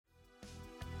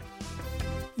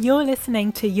You're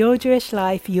listening to Your Jewish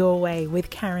Life, Your Way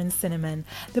with Karen Cinnamon,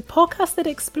 the podcast that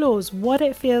explores what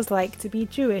it feels like to be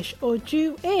Jewish or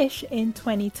Jewish in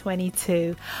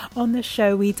 2022. On the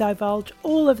show, we divulge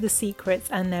all of the secrets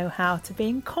and know-how to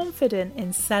being confident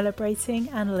in celebrating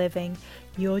and living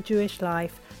your Jewish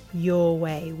life your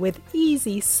way, with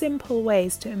easy, simple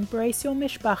ways to embrace your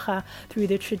mishpacha through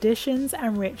the traditions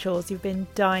and rituals you've been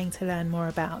dying to learn more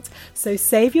about. So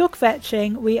save your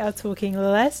kvetching, we are talking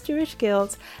less Jewish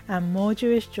guilt and more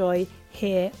Jewish joy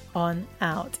here on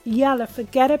out. Yalla,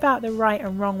 forget about the right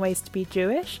and wrong ways to be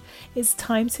Jewish. It's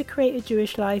time to create a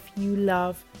Jewish life you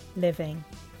love living.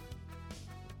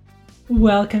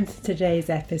 Welcome to today's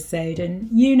episode, and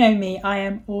you know me, I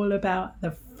am all about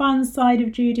the fun side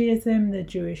of Judaism, the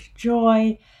Jewish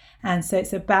joy, and so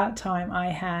it's about time I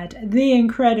had the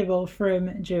incredible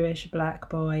Frum Jewish Black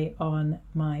Boy on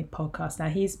my podcast. Now,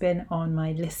 he's been on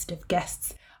my list of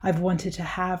guests I've wanted to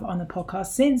have on the podcast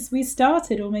since we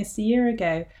started almost a year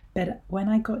ago, but when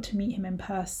I got to meet him in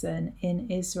person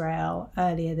in Israel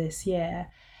earlier this year,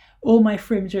 all my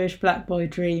Frum Jewish Black Boy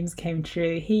dreams came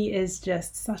true. He is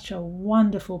just such a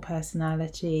wonderful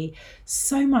personality,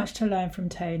 so much to learn from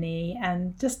Tony,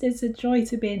 and just it's a joy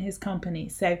to be in his company.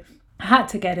 So I had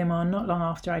to get him on not long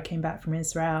after I came back from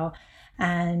Israel,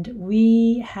 and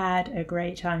we had a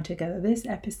great time together. This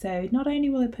episode, not only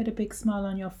will it put a big smile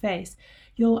on your face,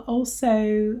 you'll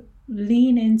also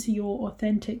lean into your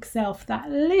authentic self that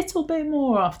little bit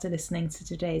more after listening to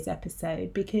today's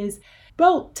episode, because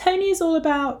well, Tony is all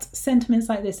about sentiments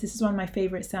like this. This is one of my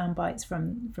favorite sound bites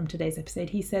from today's episode.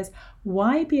 He says,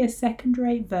 why be a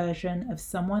second-rate version of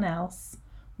someone else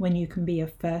when you can be a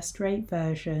first-rate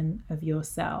version of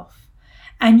yourself?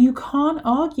 And you can't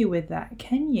argue with that,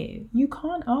 can you? You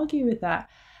can't argue with that.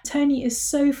 Tony is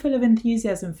so full of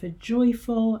enthusiasm for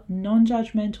joyful,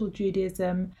 non-judgmental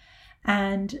Judaism,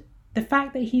 and the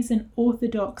fact that he's an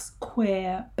Orthodox,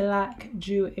 queer, Black,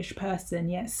 Jewish person,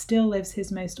 yet still lives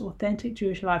his most authentic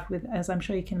Jewish life with, as I'm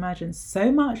sure you can imagine,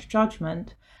 so much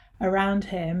judgment around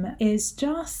him is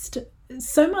just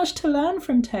so much to learn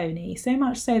from Tony. So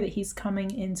much so that he's coming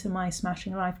into my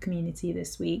Smashing Life community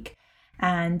this week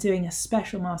and doing a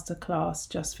special masterclass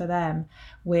just for them,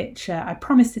 which I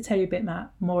promise to tell you a bit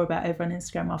more about over on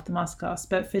Instagram after masterclass.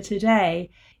 But for today,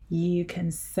 you can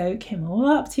soak him all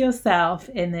up to yourself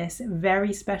in this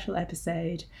very special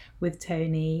episode with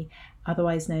Tony,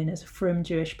 otherwise known as Frum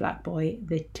Jewish Black Boy,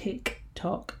 the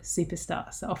TikTok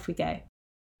superstar. So off we go.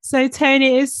 So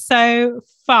Tony, it is so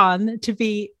fun to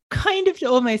be kind of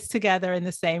almost together in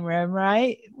the same room,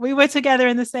 right? We were together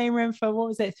in the same room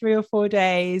for, 3 or 4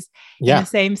 days in the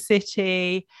same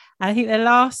city. And I think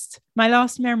my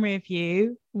last memory of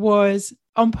you was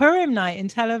on Purim night in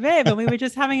Tel Aviv, and we were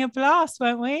just having a blast,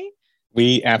 weren't we?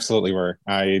 We absolutely were.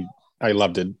 I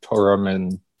loved it. Purim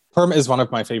is one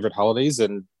of my favorite holidays,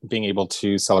 and being able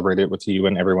to celebrate it with you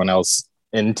and everyone else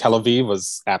in Tel Aviv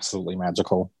was absolutely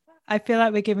magical. I feel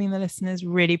like we're giving the listeners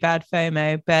really bad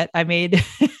FOMO, but I mean,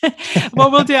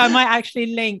 what we'll do, I might actually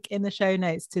link in the show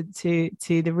notes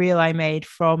to the reel I made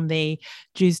from the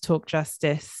Jews Talk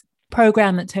Justice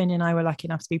program that Tony and I were lucky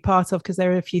enough to be part of, because there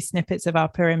were a few snippets of our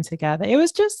Purim together. It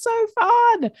was just so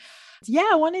fun. Yeah,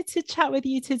 I wanted to chat with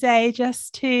you today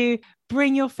just to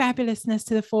bring your fabulousness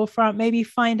to the forefront, maybe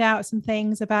find out some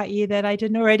things about you that I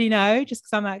didn't already know, just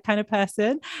because I'm that kind of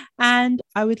person. And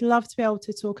I would love to be able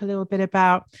to talk a little bit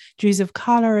about Jews of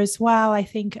color as well. I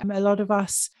think a lot of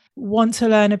us want to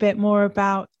learn a bit more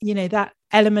about, that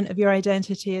element of your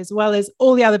identity, as well as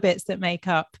all the other bits that make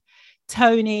up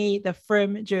Tony, the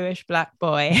Frum Jewish Black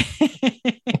Boy.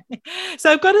 So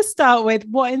I've got to start with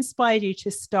what inspired you to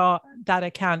start that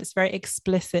account. It's a very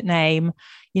explicit name.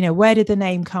 Where did the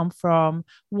name come from?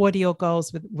 What are your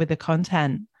goals with the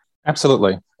content?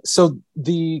 Absolutely. So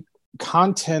the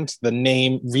content, the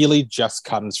name really just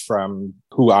comes from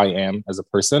who I am as a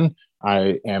person.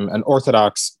 I am an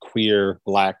Orthodox, queer,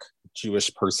 Black,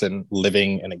 Jewish person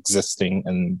living and existing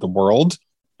in the world.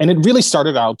 And it really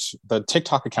the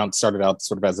TikTok account started out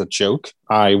sort of as a joke.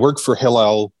 I work for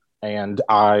Hillel, and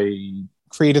I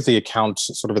created the account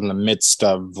sort of in the midst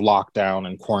of lockdown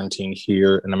and quarantine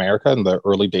here in America in the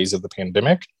early days of the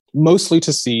pandemic, mostly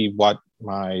to see what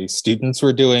my students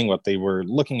were doing, what they were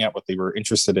looking at, what they were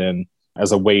interested in,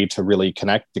 as a way to really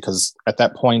connect, because at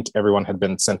that point, everyone had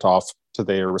been sent off to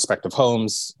their respective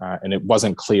homes, and it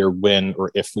wasn't clear when or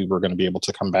if we were going to be able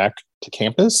to come back to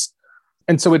campus.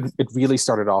 And so it really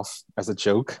started off as a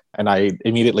joke, and I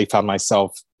immediately found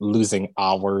myself losing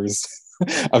hours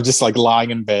of just like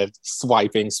lying in bed,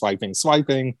 swiping,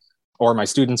 or my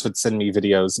students would send me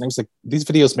videos, and I was like, these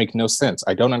videos make no sense.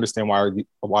 I don't understand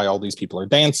why all these people are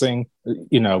dancing.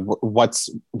 What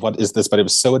is this? But it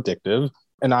was so addictive.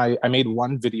 And I made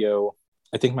one video.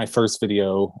 I think my first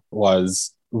video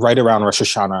was right around Rosh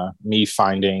Hashanah, me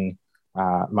finding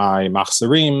my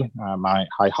Machzarim, my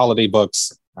high holiday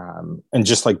books, and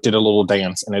just like did a little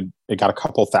dance, and it got a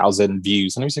couple thousand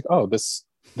views. And I was like, oh, this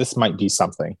might be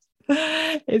something.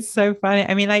 It's so funny.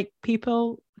 I mean, like,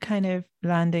 people kind of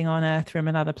landing on Earth from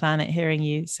another planet, hearing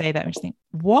you say that, and just think,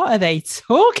 what are they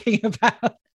talking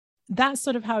about? That's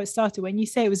sort of how it started. When you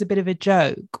say it was a bit of a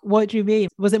joke, what do you mean?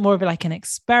 Was it more of like an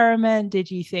experiment? Did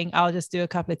you think, I'll just do a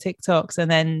couple of TikToks and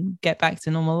then get back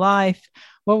to normal life?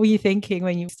 What were you thinking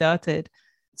when you started?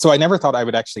 So I never thought I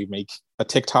would actually make a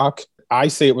TikTok. I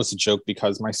say it was a joke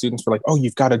because my students were like, oh,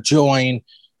 you've got to join.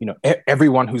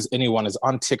 Everyone who's anyone is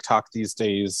on TikTok these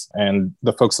days. And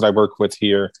the folks that I work with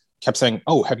here kept saying,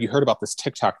 oh, have you heard about this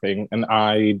TikTok thing? And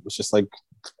I was just like,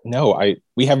 no,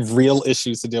 we have real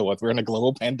issues to deal with. We're in a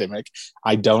global pandemic.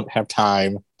 I don't have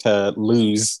time to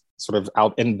lose sort of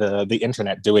out in the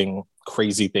internet doing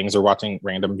crazy things or watching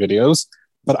random videos.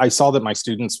 But I saw that my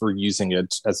students were using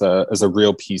it as a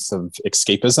real piece of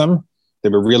escapism. They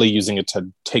were really using it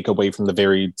to take away from the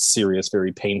very serious,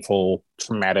 very painful,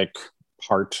 traumatic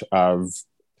part of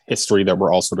history that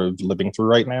we're all sort of living through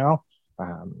right now,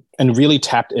 and really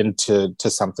tapped into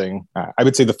something. I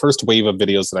would say the first wave of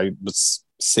videos that I was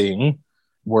seeing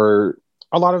were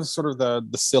a lot of sort of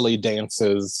the silly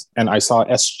dances, and I saw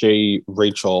SJ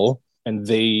Rachel, and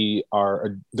they're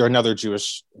another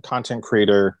Jewish content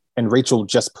creator, and Rachel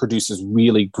just produces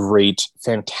really great,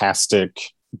 fantastic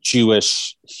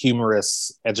Jewish,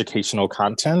 humorous, educational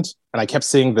content. And I kept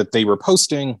seeing that they were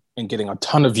posting and getting a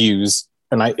ton of views.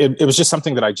 And it was just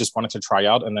something that I just wanted to try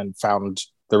out, and then found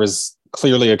there was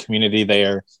clearly a community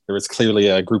there. There was clearly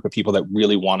a group of people that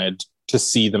really wanted to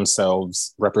see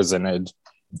themselves represented.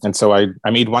 And so I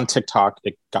made one TikTok.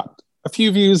 It got a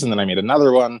few views, and then I made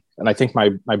another one. And I think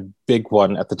my big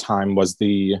one at the time was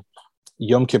the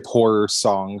Yom Kippur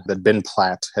song that Ben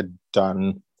Platt had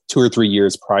done 2 or 3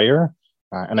 years prior.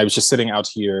 And I was just sitting out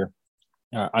here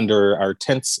under our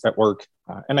tents at work.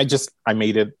 And I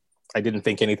made it. I didn't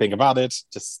think anything about it,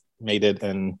 just made it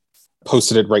and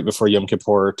posted it right before Yom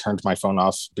Kippur, turned my phone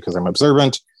off because I'm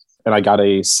observant. And I got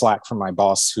a Slack from my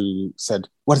boss who said,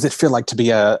 what does it feel like to be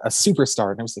a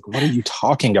superstar? And I was like, what are you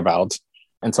talking about?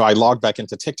 And so I logged back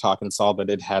into TikTok and saw that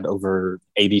it had over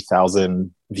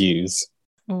 80,000 views.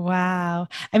 Wow.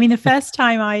 I mean, the first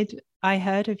time I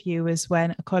heard of you was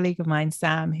when a colleague of mine,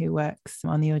 Sam, who works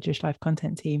on the Your Jewish Life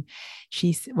content team,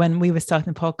 when we were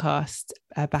starting the podcast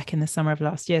back in the summer of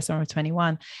last year, summer of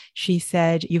 21, she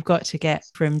said, you've got to get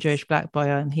From Jewish Black Boy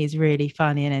on. He's really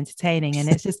funny and entertaining. And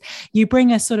it's just, you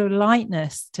bring a sort of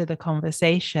lightness to the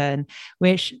conversation,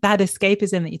 which that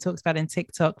escapism that you talked about in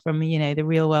TikTok from, the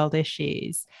real world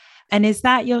issues. And is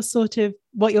that your sort of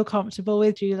what you're comfortable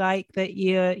with? Do you like that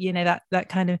that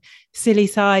kind of silly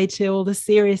side to all the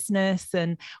seriousness?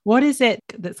 And what is it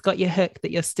that's got you hooked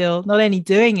that you're still not only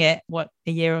doing it, a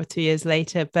year or 2 years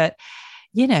later, but,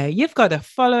 you've got a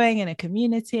following and a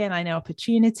community, and I know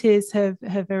opportunities have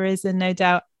arisen, no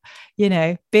doubt.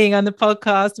 Being on the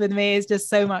podcast with me is just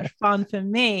so much fun for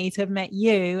me to have met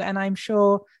you. And I'm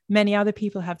sure many other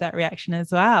people have that reaction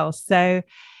as well. So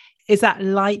is that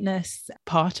lightness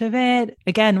part of it?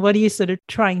 Again, what are you sort of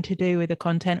trying to do with the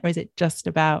content, or is it just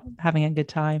about having a good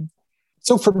time?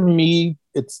 So for me,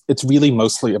 it's really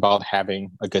mostly about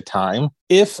having a good time.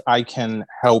 If I can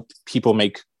help people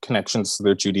make connections to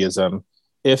their Judaism,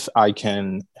 if I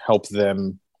can help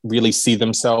them really see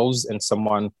themselves in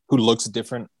someone who looks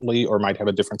differently or might have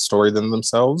a different story than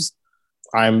themselves.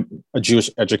 I'm a Jewish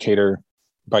educator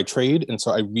by trade, and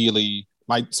so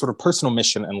my sort of personal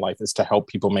mission in life is to help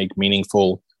people make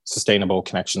meaningful, sustainable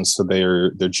connections to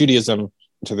their Judaism,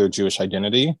 to their Jewish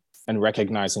identity, and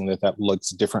recognizing that looks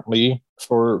differently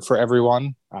for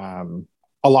everyone.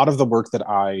 A lot of the work that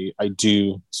I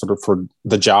do sort of for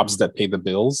the jobs that pay the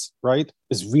bills, right,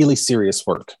 is really serious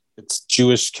work. It's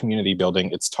Jewish community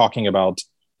building. It's talking about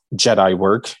Jedi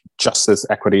work, justice,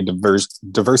 equity,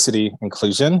 diversity,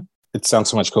 inclusion. It sounds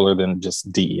so much cooler than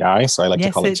just DEI. So I like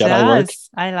to call it Jedi work.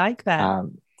 I like that.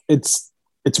 It's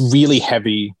really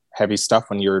heavy stuff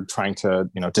when you're trying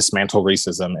to, dismantle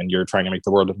racism and you're trying to make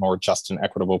the world a more just and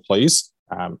equitable place.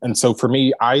 And so for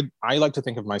me, I like to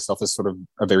think of myself as sort of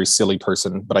a very silly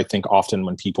person, but I think often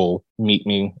when people meet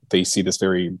me, they see this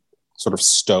very sort of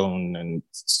stone and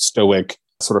stoic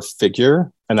sort of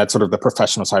figure. And that's sort of the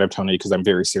professional side of Tony, because I'm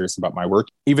very serious about my work.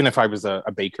 Even if I was a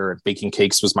baker and baking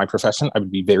cakes was my profession, I would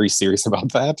be very serious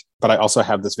about that. But I also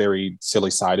have this very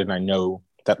silly side, and I know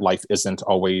that life it's not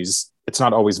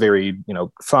always very,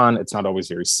 fun. It's not always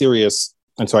very serious.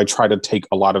 And so I try to take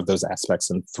a lot of those aspects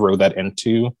and throw that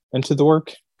into the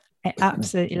work. I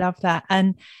absolutely love that.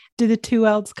 And do the two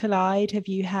worlds collide? Have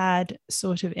you had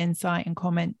sort of insight and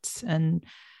comments and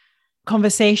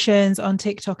conversations on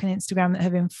TikTok and Instagram that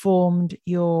have informed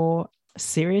your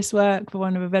serious work, for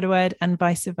want of a better word, and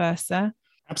vice versa?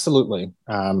 Absolutely.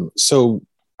 So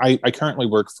I currently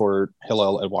work for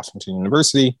Hillel at Washington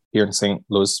University here in St.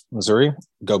 Louis, Missouri.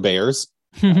 Go Bears.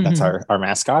 That's our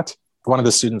mascot. One of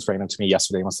the students ran into me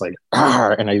yesterday and was like,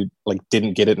 and I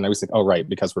didn't get it. And I was like, oh, right,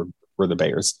 because we're the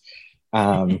Bears.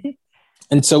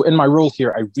 And so in my role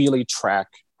here, I really track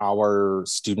our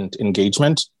student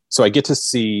engagement. So I get to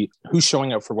see who's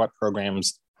showing up for what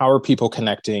programs, how are people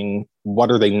connecting, what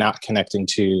are they not connecting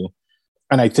to.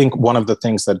 And I think one of the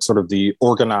things that sort of the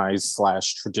organized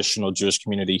 / traditional Jewish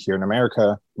community here in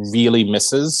America really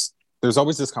misses, there's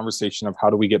always this conversation of how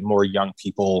do we get more young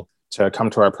people to come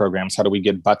to our programs? How do we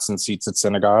get butts and seats at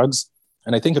synagogues?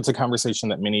 And I think it's a conversation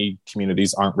that many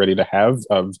communities aren't ready to have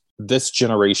of this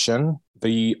generation.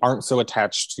 They aren't so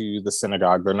attached to the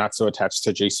synagogue. They're not so attached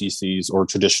to JCCs or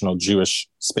traditional Jewish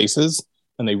spaces.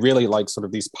 And they really like sort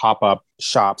of these pop-up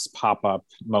shops, pop-up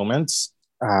moments,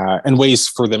 and ways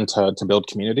for them to build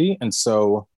community. And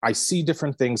so I see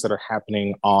different things that are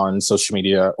happening on social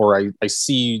media, or I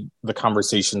see the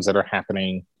conversations that are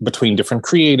happening between different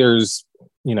creators.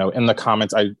 In the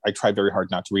comments, I try very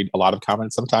hard not to read a lot of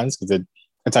comments sometimes because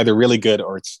it's either really good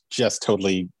or it's just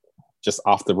totally just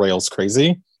off the rails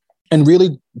crazy. And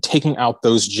really taking out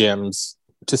those gems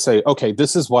to say, okay,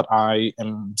 this is what I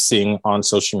am seeing on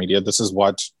social media. This is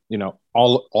what,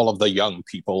 all of the young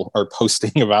people are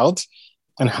posting about.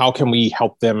 And how can we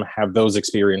help them have those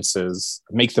experiences,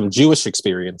 make them Jewish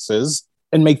experiences,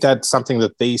 and make that something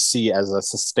that they see as a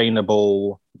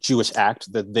sustainable Jewish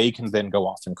act that they can then go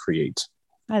off and create.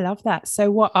 I love that.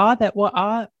 So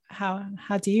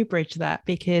how do you bridge that?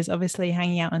 Because obviously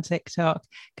hanging out on TikTok,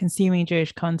 consuming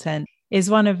Jewish content is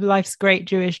one of life's great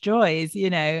Jewish joys,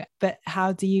 but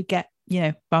how do you get,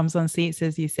 bums on seats,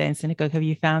 as you say, in synagogue? Have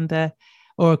you found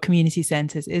or community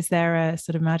centers? Is there a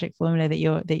sort of magic formula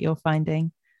that you're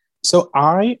finding? So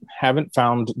I haven't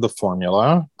found the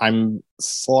formula. I'm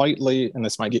slightly, and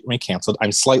this might get me canceled,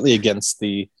 I'm slightly against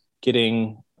the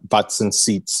getting butts and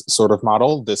seats sort of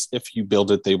model. This, if you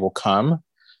build it, they will come.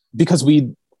 Because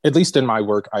at least in my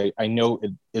work, I know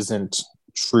it isn't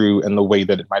true in the way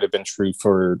that it might have been true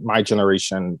for my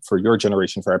generation, for your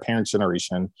generation, for our parents'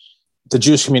 generation. The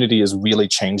Jewish community is really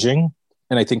changing.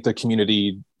 And I think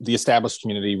the established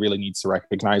community really needs to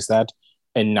recognize that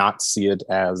and not see it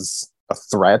as a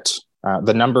threat.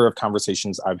 The number of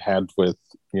conversations I've had with,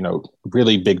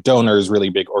 really big donors, really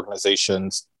big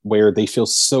organizations, where they feel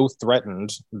so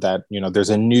threatened that, there's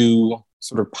a new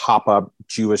sort of pop-up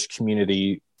Jewish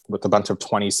community with a bunch of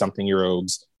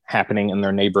 20-something-year-olds happening in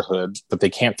their neighborhood, but they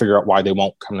can't figure out why they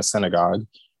won't come to synagogue.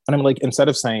 And I'm like, instead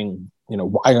of saying,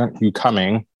 why aren't you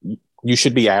coming? You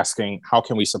should be asking, how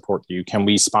can we support you? Can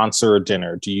we sponsor a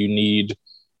dinner? Do you need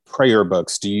prayer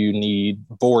books? Do you need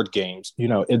board games?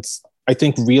 I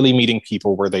think really meeting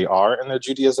people where they are in their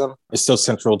Judaism is so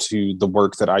central to the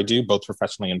work that I do, both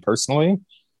professionally and personally.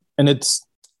 And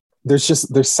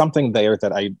there's something there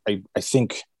that I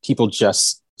think people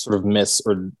just sort of miss,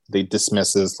 or they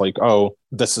dismiss as like, oh,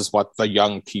 this is what the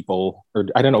young people, or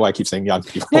I don't know why I keep saying young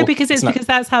people. No, because because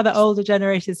that's how the older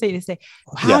generation see. They say,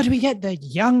 how do we get the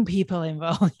young people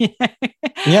involved?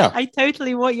 Yeah, I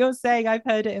totally, what you're saying, I've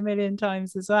heard it a million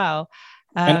times as well.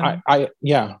 And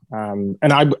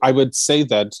I would say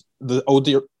that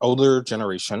the older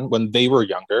generation, when they were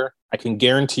younger, I can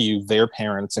guarantee you their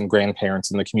parents and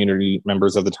grandparents and the community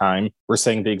members of the time were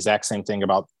saying the exact same thing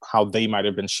about how they might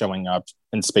have been showing up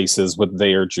in spaces with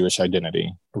their Jewish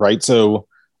identity, right? So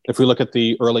if we look at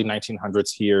the early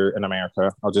 1900s here in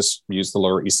America, I'll just use the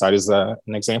Lower East Side as an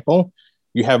example.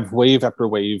 You have wave after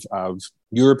wave of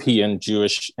European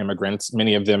Jewish immigrants,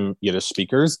 many of them Yiddish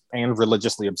speakers and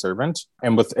religiously observant.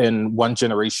 And within one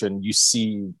generation, you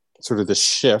see sort of the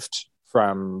shift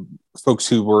from folks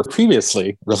who were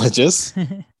previously religious.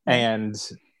 And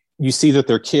you see that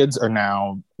their kids are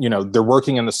now, they're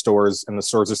working in the stores and the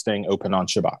stores are staying open on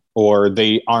Shabbat, or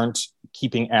they aren't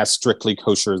keeping as strictly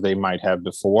kosher as they might have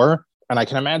before. And I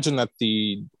can imagine that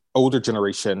the older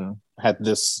generation had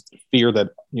this fear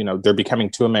that, they're becoming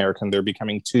too American, they're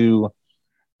becoming too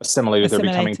assimilated, they're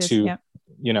becoming too,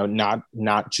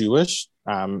 not Jewish.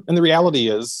 And the reality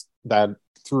is that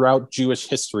throughout Jewish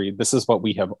history, this is what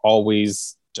we have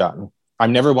always done. I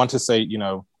never want to say,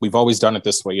 we've always done it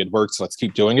this way, it works, let's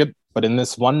keep doing it. But in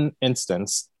this one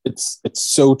instance, it's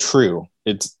so true.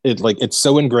 It's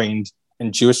so ingrained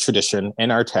in Jewish tradition,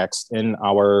 in our text, in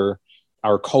our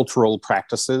cultural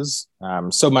practices,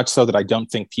 so much so that I don't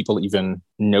think people even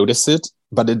notice it.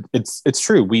 But it's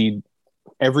true.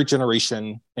 Every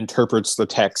generation interprets the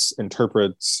text,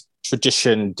 interprets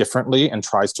tradition differently, and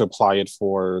tries to apply it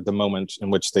for the moment in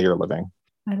which they are living.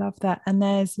 I love that. And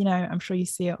there's, I'm sure you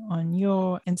see it on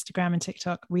your Instagram and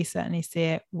TikTok. We certainly see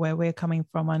it where we're coming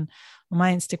from on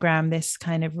my Instagram, this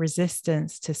kind of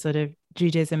resistance to sort of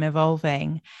Judaism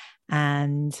evolving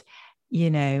and,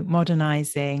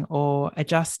 modernizing or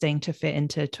adjusting to fit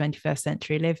into 21st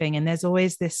century living. And there's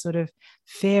always this sort of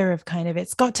fear of kind of,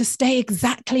 it's got to stay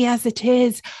exactly as it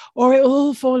is, or it will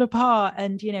all fall apart.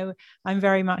 And, I'm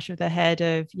very much of the head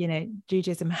of,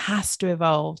 Judaism has to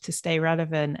evolve to stay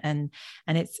relevant. And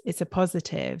it's a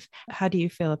positive. How do you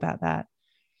feel about that?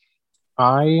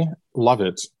 I love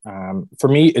it. For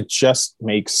me, it just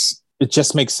makes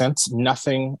sense.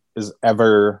 Nothing is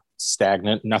ever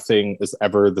stagnant. Nothing is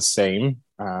ever the same.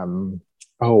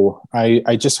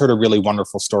 I just heard a really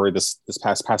wonderful story this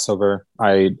past Passover.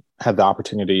 I had the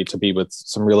opportunity to be with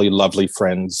some really lovely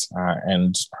friends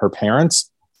and her parents.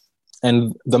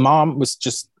 And the mom was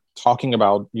just talking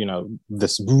about,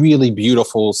 this really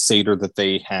beautiful Seder that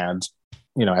they had,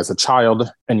 as a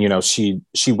child. And,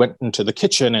 she went into the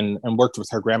kitchen and worked with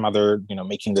her grandmother,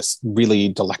 making this really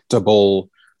delectable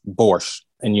borscht.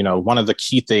 And, one of the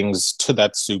key things to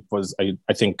that soup was,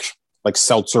 I think, like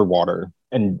seltzer water.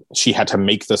 And she had to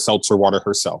make the seltzer water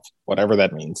herself, whatever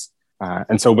that means.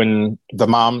 And so when the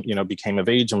mom, became of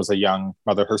age and was a young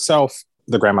mother herself,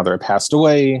 the grandmother had passed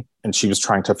away, and she was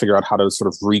trying to figure out how to sort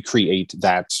of recreate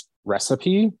that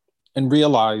recipe, and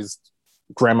realized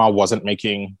grandma wasn't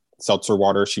making seltzer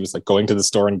water. She was like going to the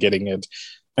store and getting it.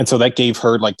 And so that gave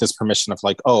her like this permission of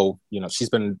like, oh, she's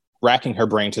been racking her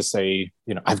brain to say,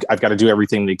 I've got to do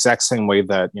everything the exact same way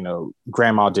that,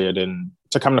 grandma did. And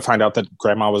to come to find out that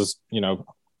grandma was, a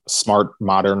smart,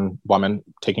 modern woman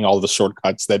taking all of the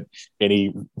shortcuts that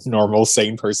any normal,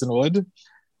 sane person would.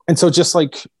 And so just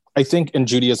like, I think in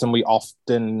Judaism, we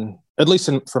often, at least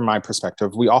from my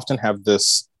perspective, we often have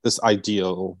this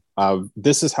ideal of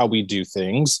this is how we do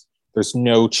things. There's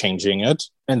no changing it.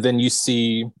 And then you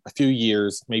see a few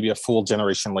years, maybe a full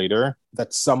generation later,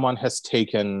 that someone has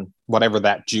taken whatever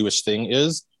that Jewish thing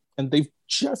is, and they've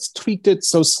just tweaked it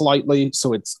so slightly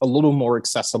so it's a little more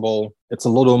accessible, it's a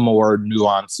little more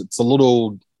nuanced, it's a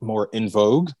little more in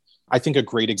vogue. I think a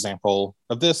great example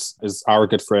of this is our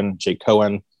good friend Jake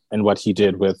Cohen and what he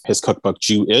did with his cookbook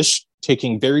Jewish,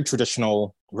 taking very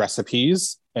traditional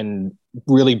recipes and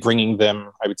really bringing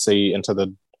them, I would say, into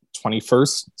the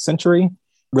 21st century,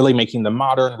 really making them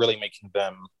modern, really making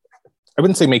them, I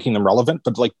wouldn't say making them relevant,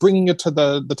 but like bringing it to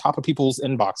the top of people's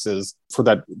inboxes for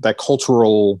that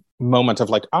cultural moment of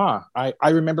like, I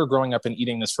remember growing up and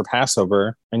eating this for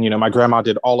Passover. And, my grandma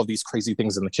did all of these crazy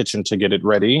things in the kitchen to get it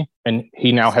ready. And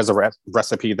he now has a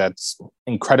recipe that's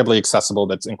incredibly accessible,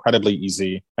 that's incredibly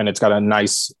easy. And it's got a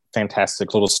nice,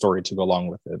 fantastic little story to go along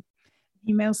with it.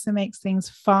 He also makes things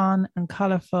fun and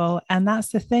colorful. And that's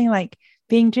the thing, like,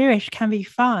 being Jewish can be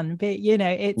fun, but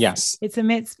it's a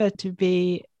mitzvah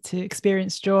to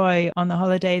experience joy on the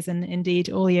holidays and indeed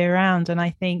all year round. And I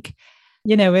think,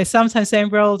 we're sometimes so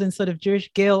embroiled in sort of Jewish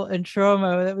guilt and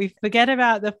trauma that we forget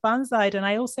about the fun side. And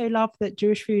I also love that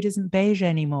Jewish food isn't beige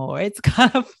anymore. It's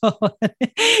colorful, and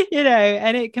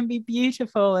it can be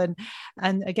beautiful. And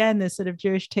again, the sort of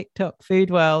Jewish TikTok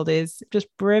food world is just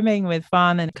brimming with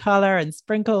fun and color and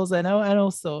sprinkles and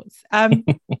all sorts.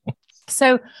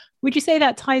 So would you say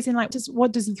that ties in, like,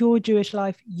 what does your Jewish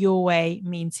life, your way,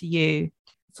 mean to you?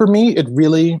 For me, it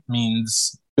really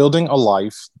means building a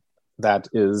life that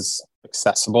is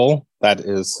accessible, that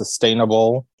is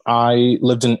sustainable. I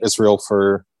lived in Israel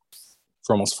for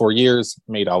almost 4 years,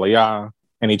 made Aliyah.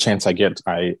 Any chance I get,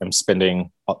 I am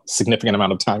spending a significant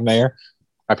amount of time there.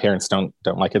 My parents don't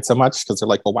like it so much because they're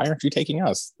like, well, why aren't you taking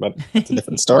us? But that's a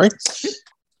different story.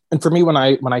 And for me, when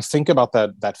I think about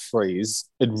that phrase,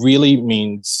 it really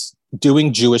means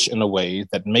doing Jewish in a way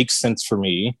that makes sense for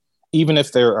me, even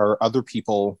if there are other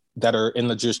people that are in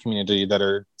the Jewish community that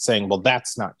are saying, well,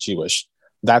 that's not Jewish.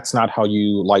 That's not how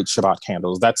you light Shabbat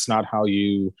candles. That's not how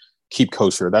you keep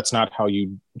kosher. That's not how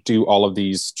you do all of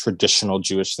these traditional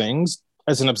Jewish things.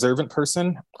 As an observant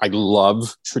person, I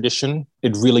love tradition.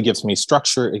 It really gives me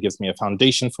structure. It gives me a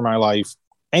foundation for my life.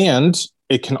 And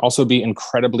it can also be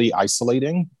incredibly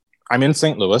isolating. I'm in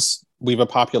St. Louis. We have a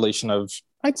population of,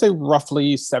 I'd say,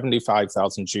 roughly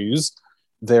 75,000 Jews.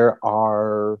 There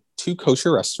are 2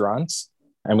 kosher restaurants,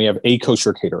 and we have a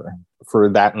kosher caterer for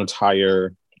that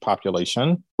entire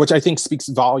population, which I think speaks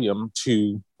volume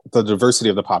to the diversity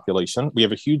of the population. We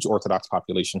have a huge Orthodox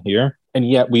population here, and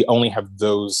yet we only have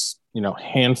those,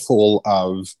 handful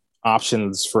of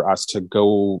options for us to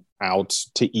go out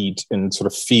to eat and sort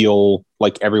of feel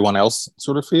like everyone else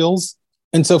sort of feels.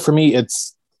 And so for me,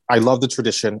 I love the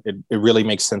tradition. It really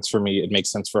makes sense for me. It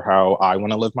makes sense for how I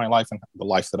want to live my life and the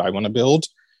life that I want to build.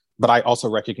 But I also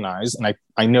recognize, and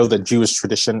I know that Jewish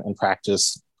tradition and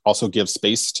practice also gives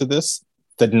space to this,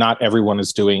 that not everyone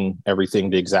is doing everything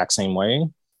the exact same way.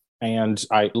 And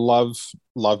I love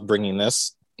bringing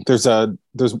this. There's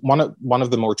one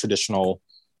of the more traditional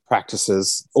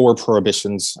practices or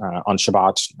prohibitions on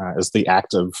Shabbat is the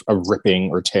act of ripping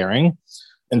or tearing.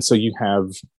 And so you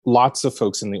have lots of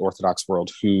folks in the Orthodox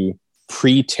world who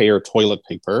pre-tear toilet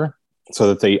paper so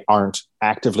that they aren't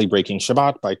actively breaking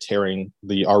Shabbat by tearing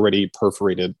the already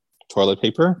perforated toilet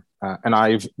paper. And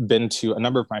I've been to a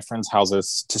number of my friends'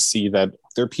 houses to see that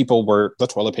there are people where the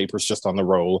toilet paper is just on the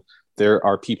roll. There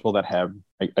are people that have,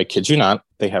 I kid you not,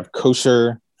 they have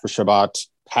kosher for Shabbat,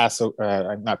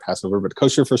 not Passover, but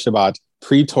kosher for Shabbat,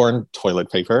 pre-torn toilet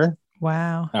paper.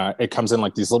 Wow. It comes in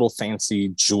like these little fancy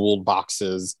jeweled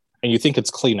boxes, and you think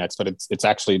it's Kleenex, but it's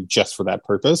actually just for that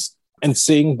purpose. And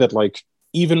seeing that, like,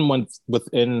 even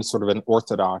within sort of an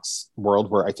Orthodox world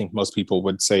where I think most people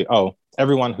would say, oh,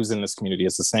 everyone who's in this community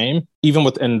is the same, even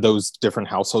within those different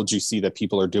households, you see that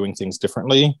people are doing things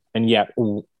differently. And yet,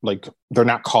 like, they're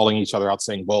not calling each other out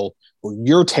saying, well,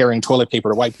 you're tearing toilet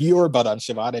paper to wipe your butt on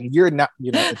Shabbat, and you're not,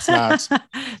 it's not,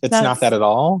 not that at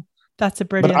all. That's a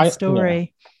brilliant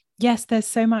story. Yeah. Yes, there's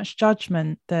so much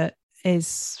judgment that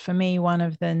is, for me, one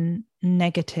of the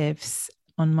negatives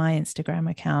on my Instagram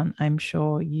account. I'm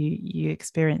sure you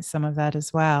experience some of that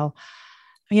as well.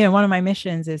 One of my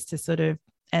missions is to sort of,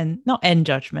 and not end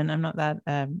judgment. I'm not that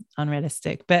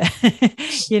unrealistic, but,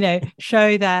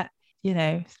 show that,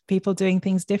 people doing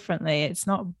things differently.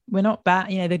 We're not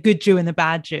bad, the good Jew and the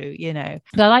bad Jew,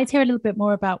 But I'd like to hear a little bit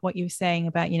more about what you were saying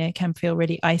about, it can feel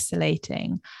really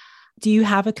isolating. Do you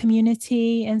have a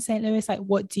community in St. Louis? Like,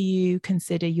 what do you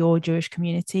consider your Jewish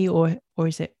community, or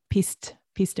is it pieced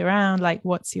around? Like,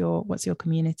 what's your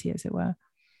community, as it were?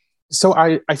 So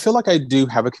I feel like I do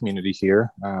have a community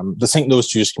here. The St. Louis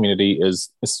Jewish community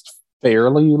is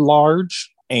fairly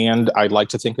large, and I'd like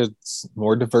to think it's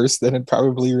more diverse than it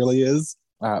probably really is.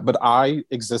 But I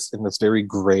exist in this very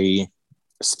gray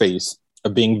space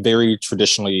of being very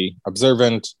traditionally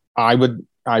observant.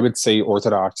 I would say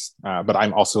Orthodox, but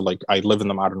I'm also, like, I live in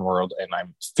the modern world and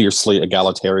I'm fiercely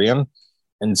egalitarian.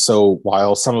 And so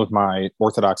while some of my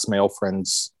Orthodox male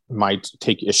friends might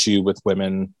take issue with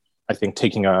women, I think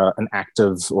taking an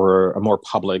active or a more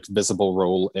public, visible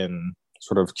role in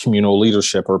sort of communal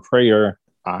leadership or prayer,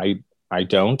 I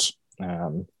don't.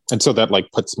 And so that,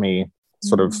 like, puts me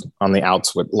sort of on the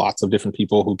outs with lots of different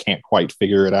people who can't quite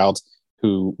figure it out,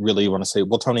 who really want to say,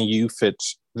 well, Tony, you fit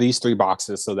these 3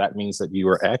 boxes, so that means that you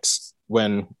are X,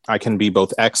 when I can be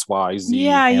both X, Y, Z,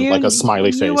 and like a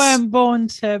smiley face. You weren't born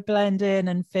to blend in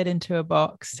and fit into a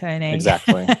box, Tony.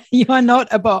 Exactly. You are not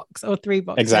a box or 3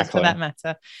 boxes, exactly, for that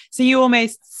matter. So you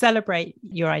almost celebrate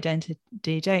your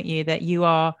identity, don't you? That you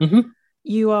are,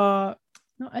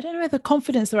 I don't know whether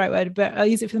confidence is the right word, but I'll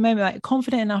use it for the moment, like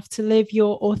confident enough to live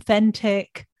your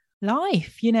authentic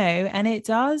life, and it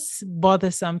does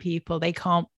bother some people. They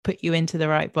can't put you into the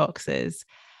right boxes.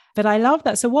 But I love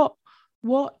that. So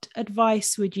what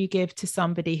advice would you give to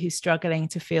somebody who's struggling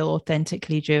to feel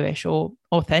authentically Jewish, or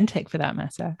authentic for that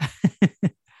matter?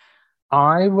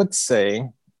 I would say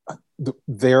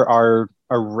there are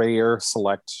a rare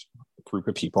select group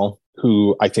of people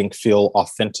who I think feel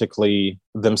authentically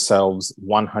themselves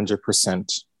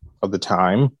 100% of the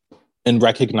time, and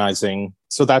recognizing,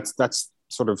 so that's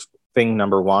sort of thing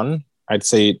number one. I'd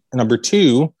say number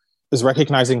 2 is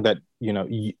recognizing that,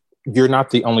 you're not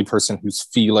the only person who's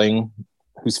feeling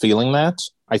that.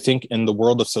 I think in the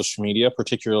world of social media,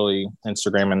 particularly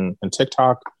Instagram and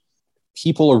TikTok,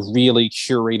 people are really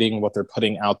curating what they're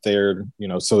putting out there,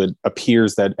 so it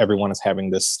appears that everyone is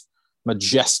having this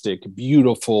majestic,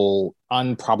 beautiful,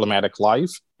 unproblematic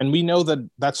life. And we know that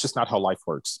that's just not how life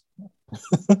works.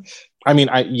 I mean,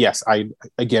 I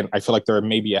feel like there are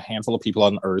maybe a handful of people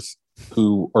on Earth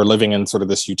who are living in sort of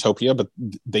this utopia, but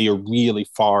they are really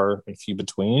far and few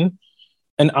between.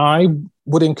 And I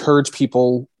would encourage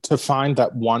people to find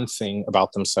that one thing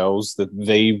about themselves that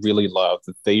they really love,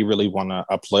 that they really want to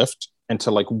uplift, and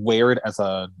to, like, wear it as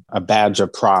a badge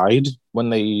of pride when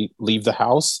they leave the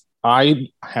house. I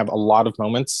have a lot of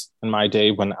moments in my day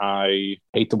when I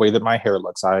hate the way that my hair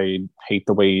looks. I hate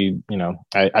the way,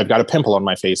 I've got a pimple on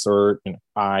my face, or,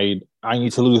 I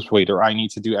need to lose weight, or I need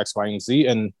to do X, Y, and Z.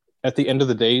 And at the end of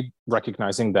the day,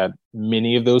 recognizing that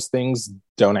many of those things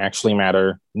don't actually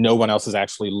matter. No one else is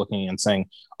actually looking and saying,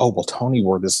 oh, well, Tony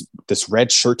wore this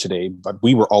red shirt today, but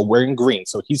we were all wearing green,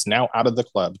 so he's now out of the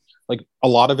club. Like, a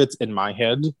lot of it's in my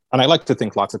head. And I like to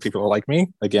think lots of people are like me.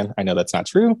 Again, I know that's not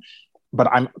true, but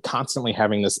I'm constantly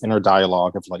having this inner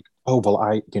dialogue of like, oh, well,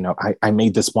 I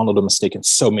made this one little mistake and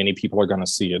so many people are going to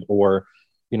see it. Or,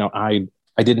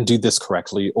 I didn't do this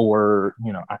correctly, or,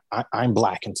 I'm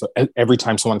Black. And so every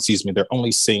time someone sees me, they're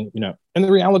only seeing, and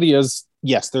the reality is,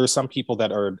 yes, there are some people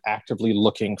that are actively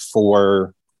looking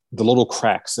for the little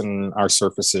cracks in our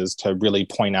surfaces to really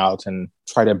point out and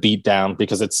try to beat down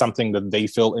because it's something that they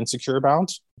feel insecure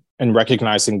about. And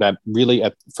recognizing that really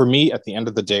for me, at the end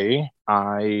of the day,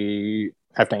 I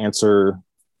have to answer,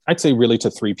 I'd say really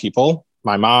to three people: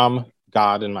 my mom,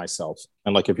 God, and myself.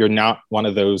 And like, if you're not one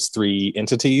of those three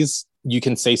entities, you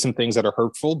can say some things that are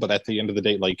hurtful, but at the end of the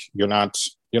day, like, you're not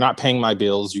paying my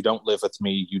bills. You don't live with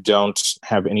me. You don't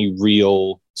have any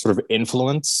real sort of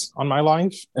influence on my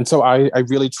life. And so I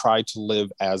really try to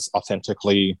live as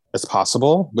authentically as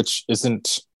possible, which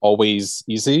isn't always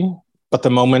easy. But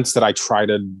the moments that I try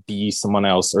to be someone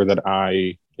else, or that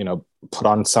I, put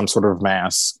on some sort of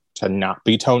mask to not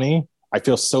be Tony, I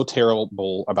feel so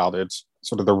terrible about it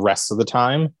sort of the rest of the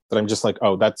time that I'm just like,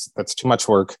 oh, that's too much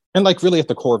work. And like, really at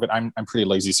the core of it, I'm pretty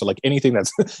lazy. So like, anything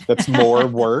that's more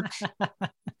work,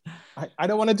 I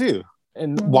don't want to do.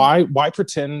 And why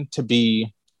pretend to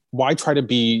be, why try to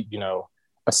be,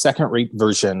 a second-rate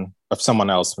version of someone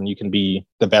else when you can be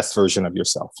the best version of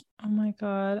yourself? Oh my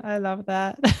God, I love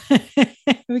that.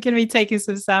 We're going to be taking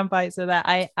some sound bites of that.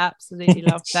 I absolutely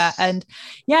love that. And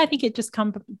yeah, I think it just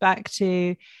comes back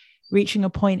to reaching a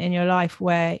point in your life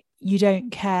where you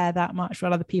don't care that much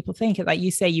what other people think. Like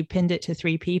you say, you pinned it to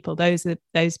three people.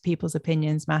 Those people's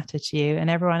opinions matter to you,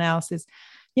 and everyone else is,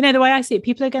 the way I see it,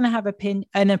 people are going to have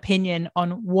an opinion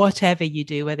on whatever you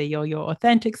do, whether you're your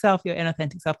authentic self, your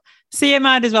inauthentic self. So you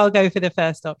might as well go for the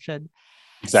first option.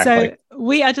 Exactly. So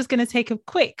we are just going to take a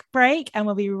quick break and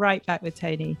we'll be right back with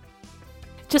Tony.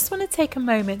 Just want to take a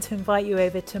moment to invite you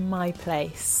over to my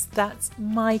place. That's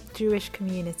my Jewish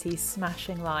community,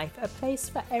 Smashing Life, a place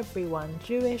for everyone,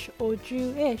 Jewish or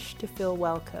Jewish, to feel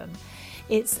welcome.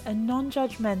 It's a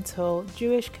non-judgmental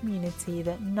Jewish community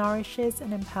that nourishes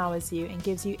and empowers you and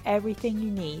gives you everything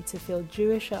you need to feel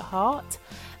Jewish at heart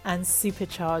and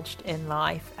supercharged in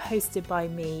life, hosted by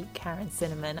me, Karen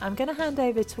Cinnamon. I'm going to hand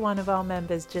over to one of our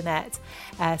members, Jeanette,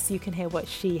 so you can hear what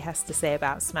she has to say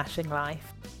about Smashing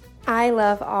Life. I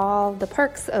love all the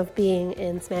perks of being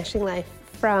in Smashing Life,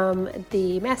 from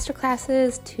the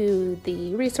masterclasses to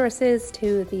the resources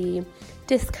to the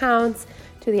discounts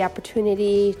to the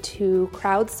opportunity to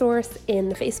crowdsource in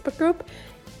the Facebook group.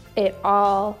 It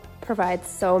all provides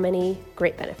so many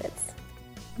great benefits.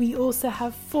 We also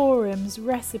have forums,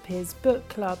 recipes, book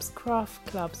clubs, craft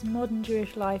clubs, modern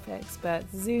Jewish life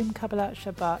experts, Zoom Kabbalat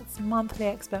Shabbats, monthly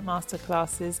expert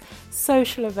masterclasses,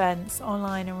 social events,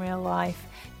 online and real life,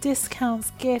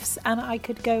 discounts, gifts, and I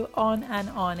could go on and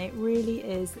on. It really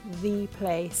is the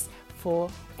place for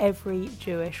every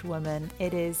Jewish woman.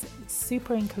 It is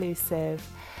super inclusive,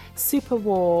 super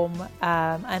warm,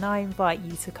 and I invite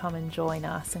you to come and join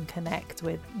us and connect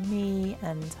with me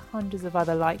and hundreds of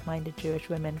other like-minded Jewish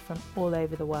women from all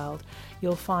over the world.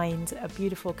 You'll find a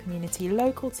beautiful community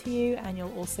local to you, and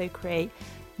you'll also create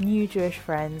new Jewish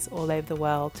friends all over the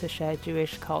world to share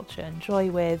Jewish culture and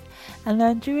joy with, and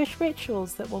learn Jewish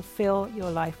rituals that will fill your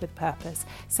life with purpose.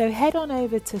 So head on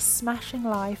over to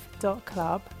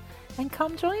smashinglife.club and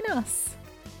come join us.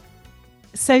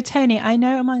 So Tony, I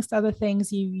know amongst other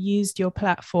things you used your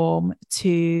platform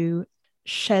to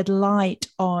shed light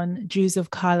on Jews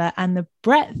of color and the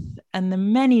breadth and the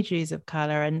many Jews of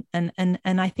color, and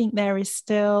I think there is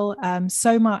still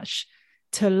so much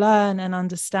to learn and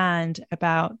understand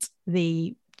about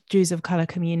the Jews of color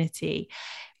community.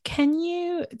 Can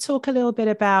you talk a little bit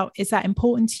about, is that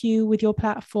important to you with your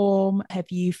platform?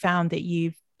 Have you found that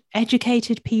you've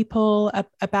educated people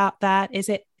about that? Is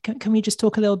it, can we just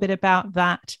talk a little bit about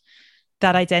that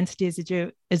identity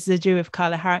as a Jew of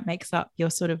color, how it makes up your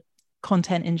sort of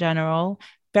content in general?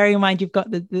 Bearing in mind you've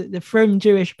got the frum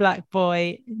Jewish black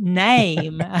boy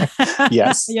name.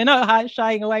 Yes. You're not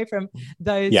shying away from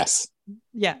those. Yes.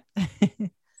 Yeah.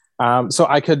 So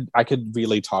I could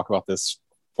really talk about this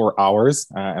for hours,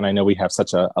 and I know we have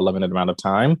such a limited amount of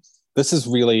time. This is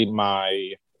really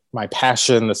my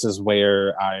passion. This is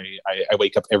where I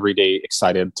wake up every day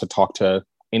excited to talk to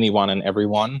anyone and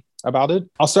everyone about it.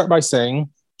 I'll start by saying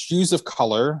Jews of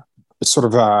color is sort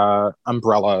of an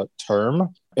umbrella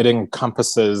term. It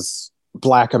encompasses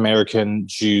Black American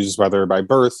Jews, whether by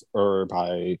birth or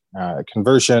by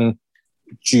conversion,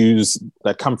 Jews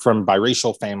that come from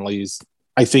biracial families.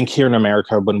 I think here in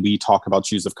America, when we talk about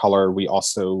Jews of color, we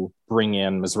also bring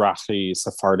in Mizrahi,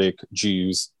 Sephardic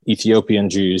Jews, Ethiopian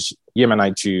Jews,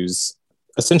 Yemenite Jews,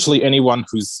 essentially anyone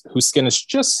whose skin is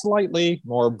just slightly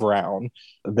more brown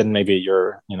than maybe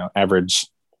your average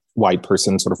white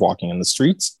person sort of walking in the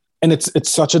streets. And it's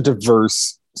such a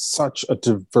diverse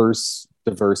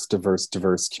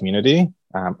community.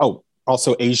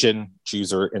 Also Asian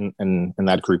Jews are in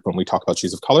that group when we talk about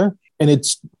Jews of color. And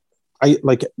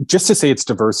just to say it's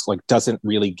diverse, doesn't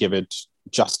really give it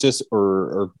justice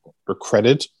or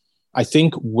credit. I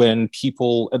think when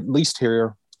people, at least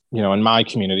here, in my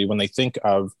community, when they think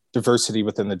of diversity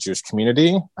within the Jewish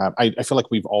community, I feel like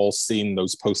we've all seen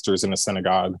those posters in a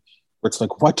synagogue where it's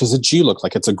like, what does a Jew look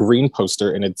like? It's a green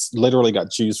poster, and it's literally got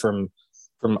Jews from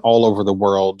all over the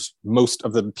world. Most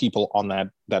of the people on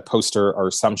that poster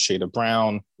are some shade of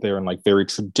brown. They're in very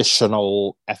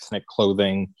traditional ethnic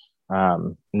clothing.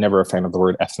 Never a fan of the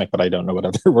word ethnic, but I don't know what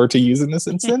other word to use in this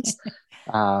instance.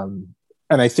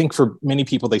 And I think for many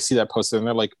people, they see that poster and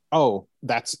they're like, oh,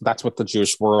 that's what the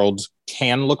Jewish world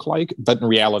can look like. But in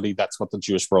reality, that's what the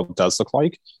Jewish world does look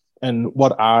like. And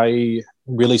what I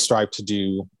really strive to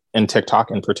do in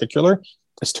TikTok in particular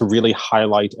is to really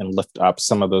highlight and lift up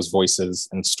some of those voices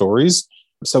and stories.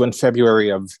 So in February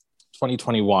of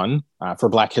 2021, for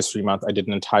Black History Month, I did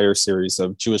an entire series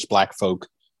of Jewish Black folk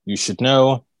you should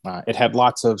know. It had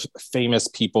lots of famous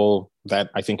people that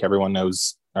I think everyone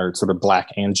knows are sort of Black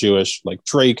and Jewish, like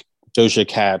Drake, Doja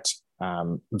Cat,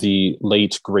 the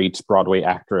late, great Broadway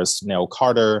actress Nell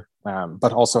Carter,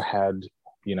 but also had,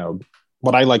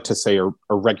 what I like to say are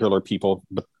regular people,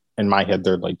 but in my head,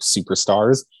 they're like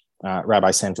superstars.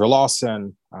 Rabbi Sandra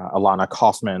Lawson, Alana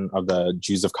Kaufman of the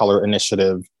Jews of Color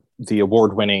Initiative, the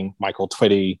award-winning Michael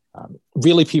Twitty,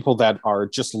 really people that are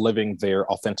just living their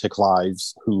authentic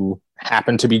lives who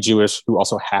happen to be Jewish, who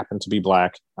also happen to be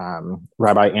Black.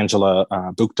 Rabbi Angela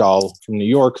Bukdal from New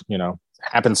York,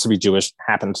 happens to be Jewish,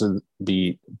 happens to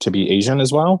be Asian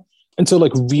as well. And so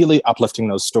really uplifting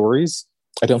those stories.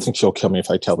 I don't think she'll kill me if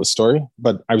I tell this story,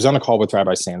 but I was on a call with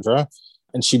Rabbi Sandra,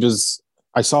 and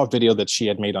I saw a video that she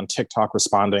had made on TikTok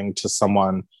responding to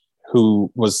someone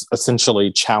who was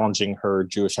essentially challenging her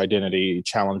Jewish identity,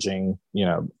 challenging,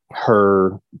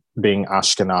 her being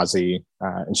Ashkenazi.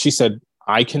 And she said,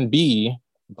 I can be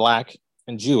Black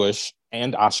and Jewish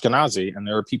and Ashkenazi. And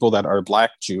there are people that are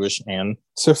Black, Jewish, and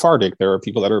Sephardic. There are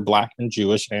people that are Black and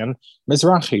Jewish and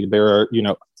Mizrahi. There are,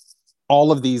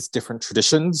 all of these different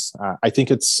traditions. I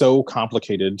think it's so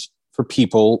complicated for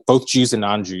people, both Jews and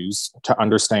non-Jews, to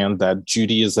understand that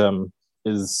Judaism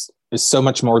is so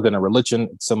much more than a religion.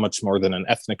 It's so much more than an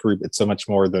ethnic group. It's so much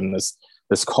more than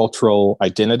this cultural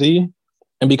identity.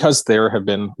 And because there have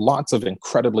been lots of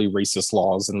incredibly racist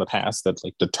laws in the past that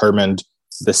determined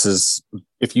this is,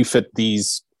 if you fit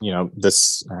these,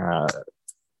 this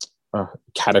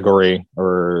category,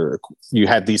 or you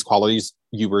had these qualities,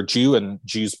 you were Jew and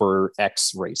Jews were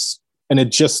X race. And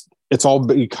it's all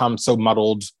become so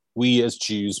muddled. We as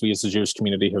Jews, we as the Jewish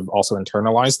community have also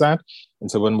internalized that.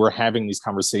 And so when we're having these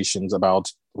conversations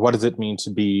about what does it mean to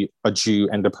be a Jew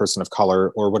and a person of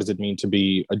color, or what does it mean to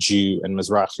be a Jew and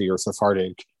Mizrahi or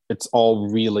Sephardic, it's all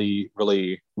really,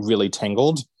 really, really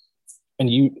tangled. And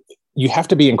you have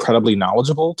to be incredibly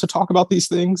knowledgeable to talk about these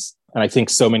things. And I think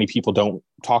so many people don't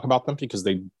talk about them because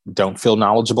they don't feel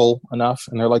knowledgeable enough.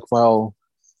 And they're like, well,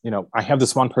 I have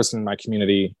this one person in my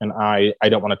community and I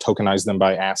don't want to tokenize them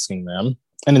by asking them.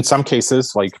 And in some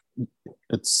cases,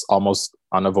 it's almost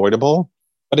unavoidable,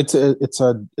 but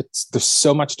there's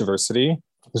so much diversity.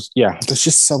 There's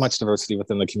just so much diversity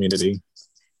within the community.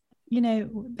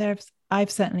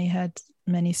 I've certainly heard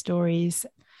many stories,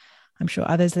 I'm sure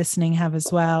others listening have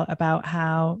as well, about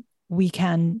how we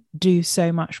can do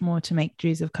so much more to make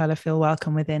Jews of color feel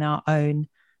welcome within our own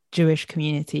Jewish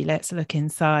community. Let's look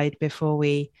inside before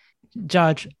we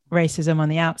judge racism on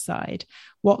the outside.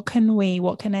 What can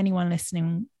anyone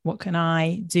listening, what can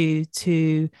I do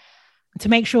to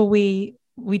make sure we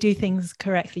do things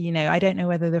correctly? I don't know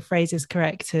whether the phrase is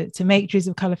correct, to make Jews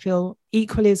of color feel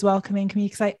equally as welcoming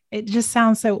community, because it just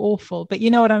sounds so awful, but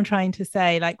you know what I'm trying to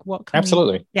say. What can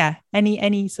absolutely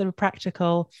any sort of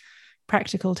practical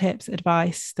tips,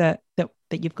 advice that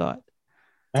you've got?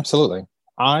 Absolutely.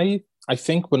 I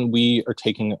think when we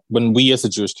as a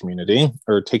Jewish community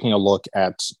are taking a look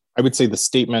at, I would say, the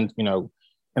statement,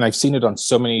 and I've seen it on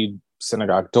so many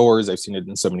synagogue doors, I've seen it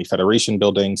in so many federation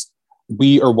buildings,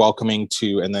 we are welcoming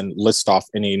to, and then list off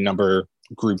any number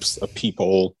groups of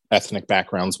people, ethnic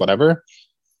backgrounds, whatever.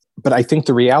 But I think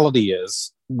the reality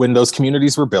is when those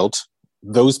communities were built,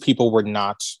 those people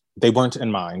they weren't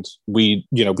in mind. We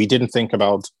didn't think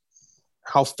about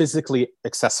how physically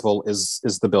accessible is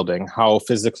the building, how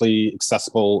physically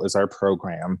accessible is our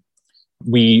program.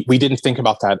 We didn't think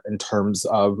about that in terms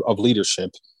of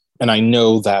leadership. And I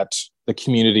know that the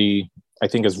community, I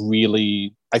think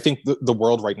the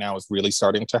world right now is really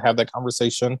starting to have that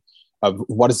conversation of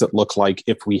what does it look like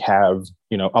if we have,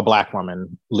 a Black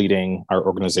woman leading our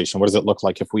organization? What does it look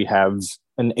like if we have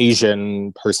an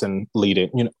Asian person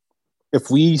leading? If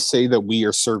we say that we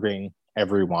are serving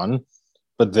everyone,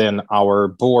 but then our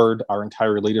board, our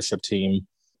entire leadership team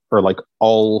are like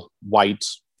all white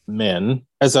men,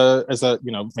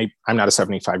 maybe I'm not a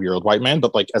 75-year-old white man,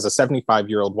 but like as a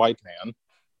 75-year-old white man,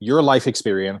 your life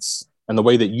experience and the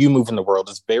way that you move in the world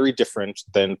is very different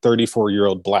than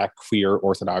 34-year-old Black, queer,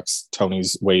 Orthodox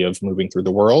Tony's way of moving through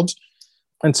the world.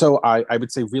 And so I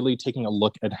would say really taking a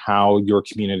look at how your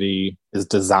community is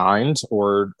designed,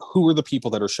 or who are the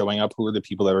people that are showing up, who are the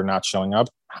people that are not showing up,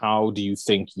 how do you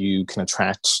think you can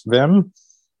attract them?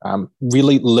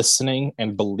 Really listening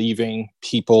and believing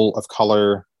people of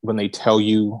color when they tell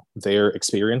you their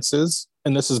experiences.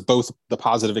 And this is both the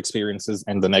positive experiences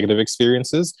and the negative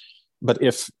experiences. But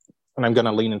and I'm going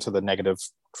to lean into the negative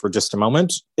for just a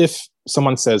moment. If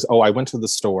someone says, oh, I went to the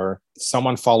store,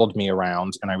 someone followed me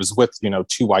around and I was with,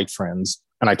 2 white friends.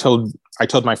 And I told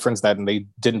my friends that, and they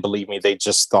didn't believe me. They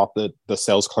just thought that the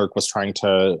sales clerk was trying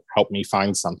to help me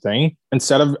find something.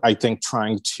 Instead of, I think,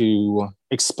 trying to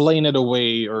explain it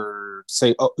away or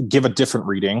say, give a different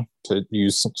reading, to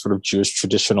use some sort of Jewish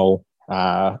traditional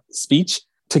speech,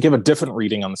 to give a different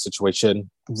reading on the situation,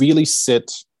 really sit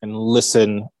and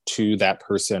listen to that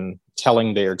person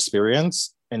telling their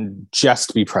experience and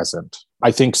just be present.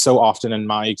 I think so often in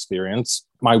my experience,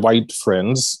 my white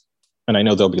friends, and I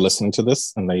know they'll be listening to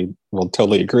this and they will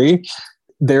totally agree,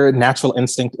 their natural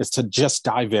instinct is to just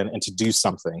dive in and to do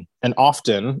something. And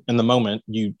often in the moment,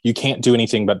 you can't do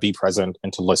anything but be present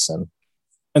and to listen.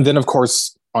 And then, of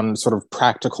course, on sort of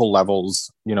practical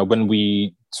levels, when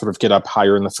we sort of get up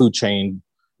higher in the food chain,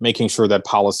 making sure that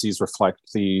policies reflect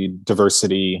the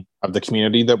diversity of the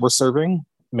community that we're serving,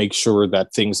 make sure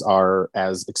that things are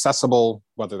as accessible,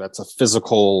 whether that's a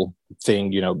physical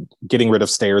thing, getting rid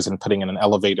of stairs and putting in an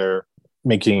elevator,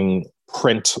 making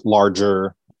print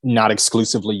larger, not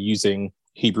exclusively using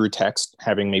Hebrew text,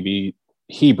 having maybe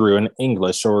Hebrew and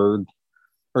English or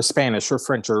Spanish or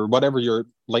French or whatever your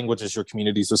languages your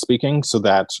communities are speaking, so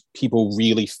that people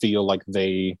really feel like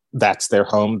that's their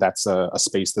home, that's a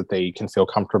space that they can feel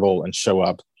comfortable and show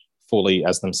up fully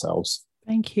as themselves.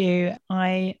 Thank you.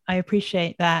 I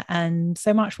appreciate that, and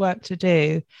so much work to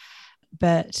do.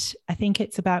 But I think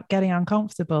it's about getting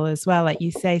uncomfortable as well. Like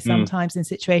you say, sometimes in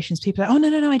situations, people are like, oh,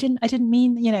 no, I didn't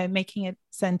mean, making it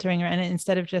centering, and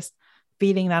instead of just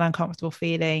feeling that uncomfortable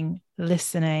feeling,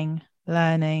 listening,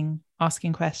 learning,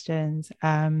 asking questions.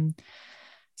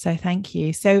 So thank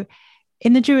you. So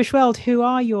in the Jewish world, who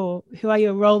are your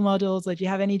role models, or do you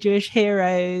have any Jewish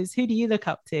heroes? Who do you look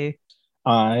up to?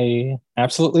 I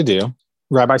absolutely do.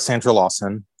 Rabbi Sandra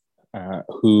Lawson,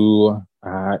 who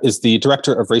is the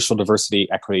Director of Racial Diversity,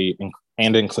 Equity,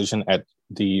 and Inclusion at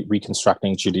the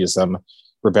Reconstructing Judaism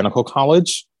Rabbinical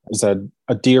College, is a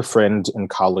dear friend and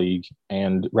colleague.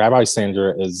 And Rabbi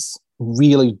Sandra is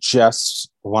really just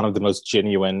one of the most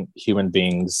genuine human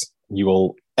beings you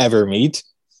will ever meet.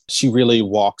 She really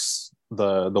walks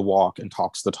the walk and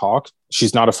talks the talk.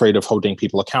 She's not afraid of holding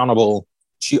people accountable.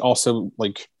 She also,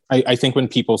 I think when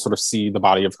people sort of see the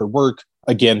body of her work,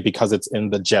 again, because it's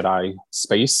in the Jedi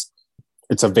space,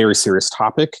 it's a very serious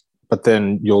topic. But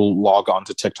then you'll log on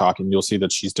to TikTok and you'll see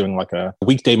that she's doing like a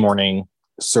weekday morning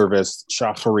service,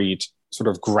 shacharit, sort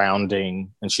of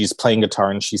grounding, and she's playing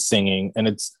guitar and she's singing,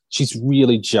 and she's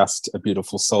really just a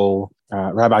beautiful soul.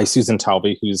 Rabbi Susan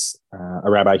Talby, who's a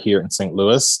rabbi here in St.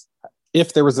 Louis,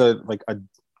 if there was an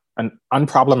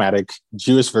unproblematic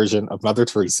Jewish version of Mother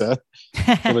Teresa,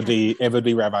 it would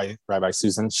be Rabbi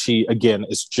Susan. She again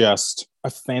is just a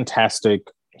fantastic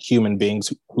human being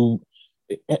who,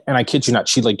 and I kid you not,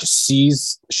 she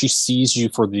sees you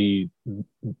for the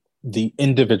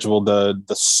individual,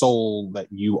 the soul that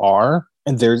you are,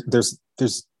 and there's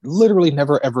literally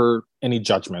never ever any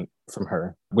judgment from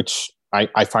her, which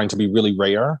I find to be really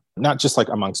rare, not just like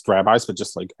amongst rabbis, but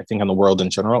just like I think in the world in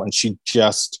general. And she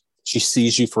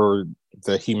sees you for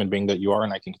the human being that you are,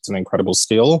 and I think it's an incredible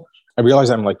skill. I realize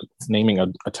I'm like naming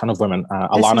a ton of women.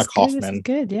 Alana Kaufman. This is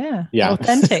good, yeah.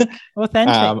 Authentic.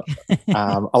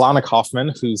 Alana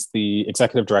Kaufman, who's the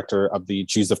executive director of the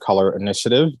Jews of Color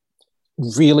Initiative.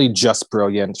 Really just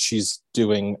brilliant. She's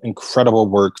doing incredible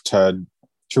work to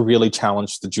really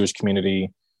challenge the Jewish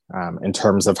community in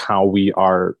terms of how we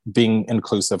are being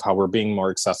inclusive, how we're being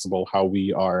more accessible, how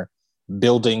we are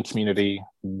building community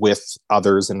with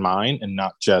others in mind and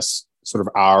not just sort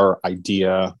of our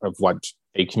idea of what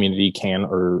a community can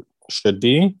or should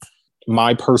be.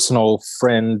 My personal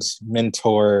friend,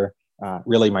 mentor,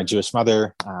 really my Jewish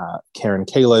mother, Karen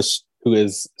Kalish, who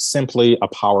is simply a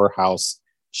powerhouse.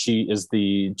 She is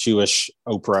the Jewish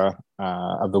Oprah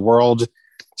of the world.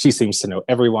 She seems to know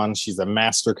everyone. She's a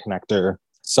master connector.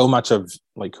 So much of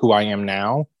like who I am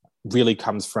now really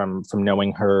comes from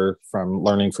knowing her, from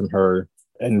learning from her,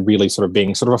 and really sort of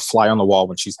being sort of a fly on the wall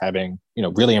when she's having,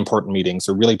 really important meetings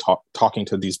or really talking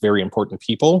to these very important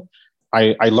people.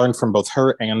 I learned from both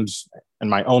her and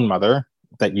my own mother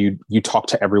that you talk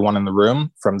to everyone in the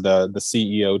room, from the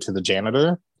CEO to the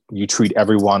janitor. You treat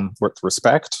everyone with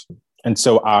respect. And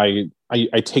so I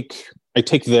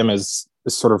take them as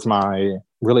sort of my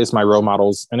role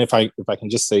models. And if I can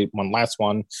just say one last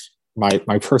one, my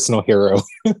personal hero,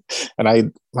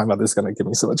 and my mother's gonna give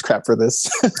me so much crap for this.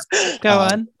 Go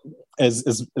on.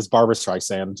 Is Barbara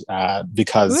Streisand,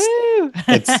 because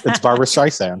it's Barbara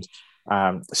Streisand.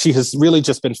 She has really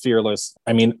just been fearless.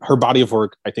 I mean, her body of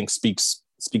work, I think, speaks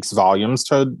volumes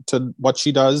to what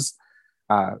she does.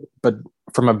 But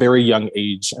from a very young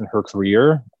age in her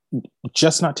career,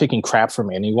 just not taking crap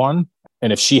from anyone.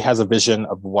 And if she has a vision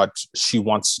of what she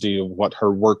wants to do, what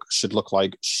her work should look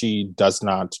like, she does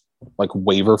not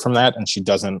waver from that. And she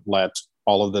doesn't let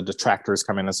all of the detractors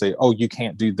come in and say, oh, you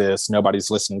can't do this.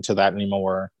 Nobody's listening to that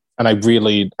anymore. And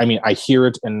I hear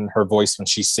it in her voice when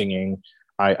she's singing.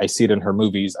 I see it in her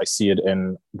movies. I see it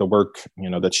in the work,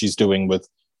 that she's doing with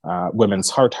women's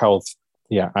heart health.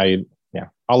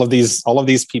 All of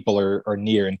these people are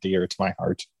near and dear to my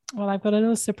heart. Well, I've got a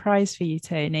little surprise for you,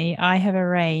 Tony. I have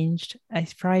arranged a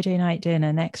Friday night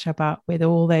dinner next Shabbat with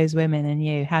all those women and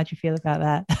you. How do you feel about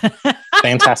that?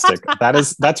 Fantastic.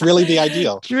 That's really the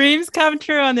ideal. Dreams come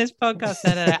true on this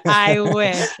podcast. I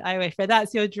wish. But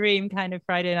that's your dream kind of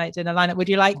Friday night dinner lineup. Would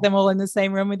you like them all in the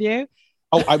same room with you?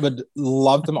 Oh, I would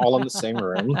love them all in the same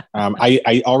room.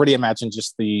 I already imagine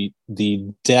just the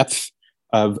depth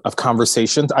of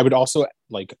conversations. I would also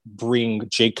bring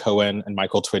Jake Cohen and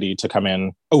Michael Twitty to come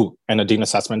in. Oh, and Adina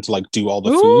Sussman to do all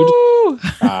the food.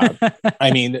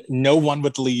 No one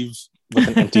would leave with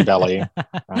an empty belly.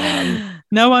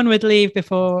 No one would leave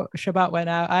before Shabbat went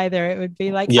out either. It would be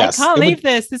yes, I can't leave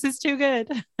this. This is too good.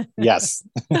 Yes.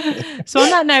 So on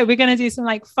that note, we're going to do some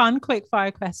fun quick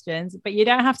fire questions, but you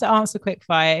don't have to answer quick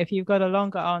fire. If you've got a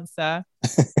longer answer,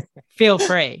 feel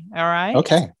free. All right.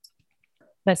 Okay.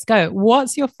 Let's go.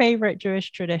 What's your favorite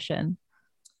Jewish tradition?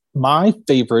 My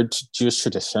favorite Jewish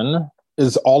tradition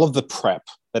is all of the prep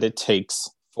that it takes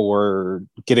for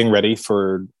getting ready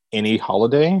for any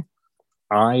holiday.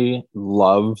 I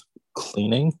love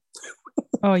cleaning.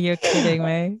 Oh, you're kidding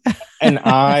me. And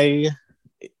I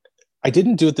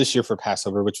didn't do it this year for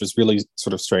Passover, which was really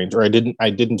sort of strange. Or I didn't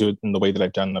do it in the way that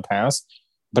I've done in the past.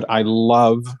 But I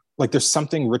love, there's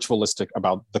something ritualistic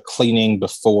about the cleaning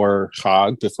before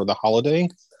Chag, before the holiday.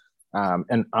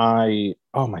 And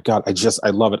oh my God, I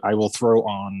love it. I will throw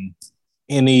on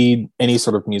any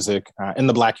sort of music. In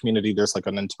the Black community, there's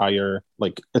an entire,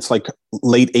 it's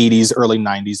late 80s, early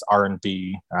 90s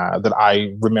R&B that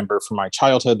I remember from my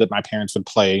childhood that my parents would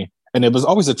play. And it was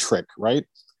always a trick, right?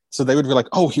 So they would be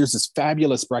oh, here's this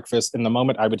fabulous breakfast. And the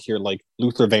moment I would hear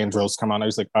Luther Vandross come on, I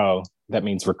was oh, that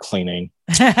means we're cleaning.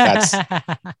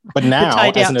 But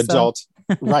now as an adult,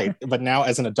 right. But now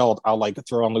as an adult, I'll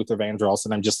throw on Luther Vandross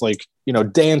and I'm just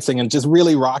dancing and just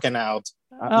really rocking out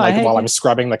while I'm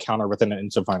scrubbing the counter within an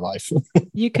inch of my life.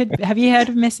 Have you heard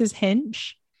of Mrs.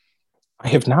 Hinch? I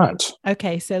have not.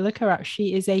 Okay. So look her up.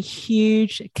 She is a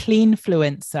huge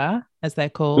cleanfluencer, as they're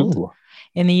called. Ooh.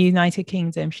 In the United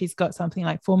Kingdom. She's got something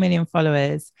 4 million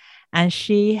followers, and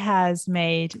she has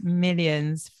made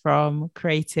millions from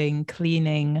creating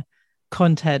cleaning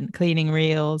content, cleaning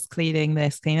reels, cleaning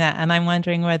this, cleaning that. And I'm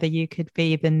wondering whether you could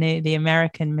be the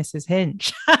American Mrs.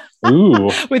 Hinch. Ooh.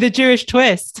 With a Jewish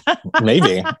twist.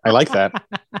 Maybe. I like that.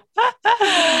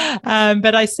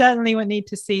 But I certainly would need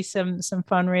to see some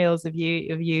fun reels of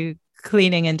you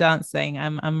cleaning and dancing.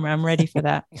 I'm ready for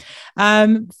that.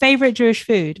 Favorite Jewish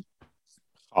food?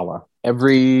 Challah.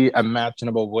 Every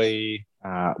imaginable way,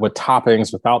 with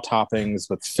toppings, without toppings,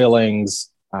 with fillings.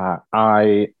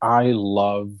 I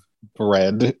love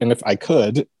bread, and if I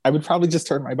could, I would probably just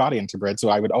turn my body into bread. So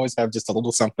I would always have just a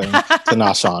little something to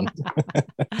nosh on.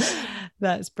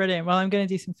 That's brilliant. Well, I'm going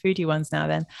to do some foodie ones now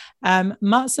then.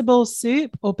 Matzo ball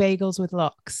soup or bagels with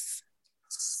lox?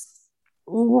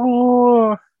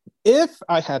 Ooh, if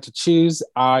I had to choose,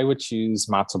 I would choose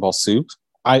matzo ball soup.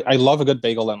 I love a good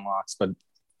bagel and lox, but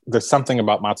there's something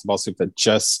about matzo ball soup that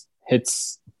just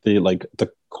hits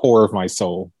the core of my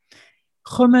soul.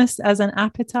 Hummus as an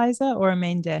appetizer or a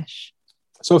main dish?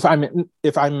 So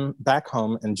if I'm back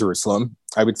home in Jerusalem,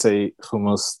 I would say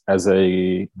hummus as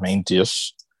a main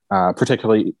dish,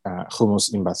 particularly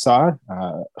hummus in basar,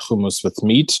 hummus with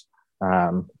meat.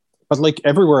 But like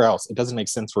everywhere else, it doesn't make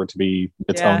sense for it to be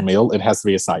its own meal. It has to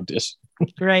be a side dish.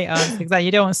 Great answer. Exactly.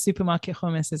 You don't want supermarket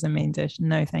hummus as a main dish.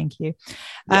 No, thank you.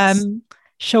 Yes.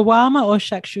 Shawarma or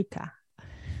shakshuka?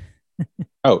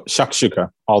 Oh,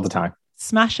 shakshuka all the time.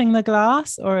 Smashing the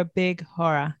glass or a big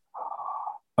horror?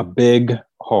 A big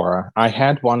horror. I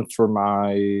had one for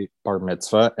my bar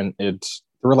mitzvah, and there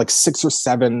were like 6 or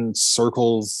 7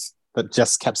 circles that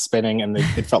just kept spinning, and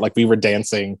it felt like we were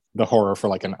dancing the horror for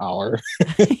like an hour.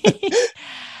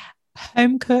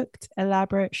 Home cooked,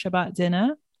 elaborate Shabbat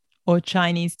dinner or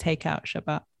Chinese takeout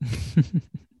Shabbat?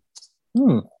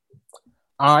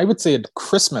 I would say at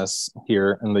Christmas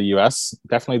here in the US,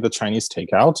 definitely the Chinese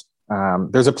takeout.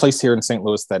 There's a place here in St.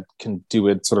 Louis that can do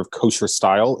it sort of kosher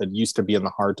style. It used to be in the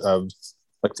heart of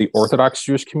like the Orthodox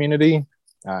Jewish community.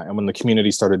 And when the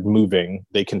community started moving,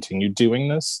 they continued doing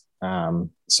this.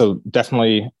 So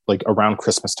definitely like around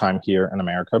Christmas time here in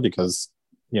America, because,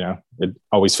 it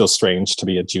always feels strange to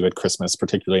be a Jew at Christmas,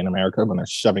 particularly in America when they're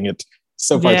shoving it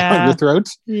so far down your throat.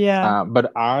 Yeah.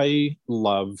 But I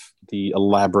love the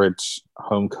elaborate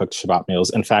home cooked Shabbat meals.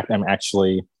 In fact, I'm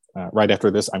actually right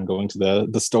after this, I'm going to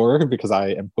the store because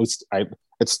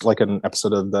it's like an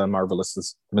episode of the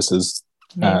Marvelous Mrs.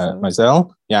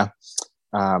 Maisel. Yeah.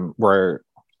 Where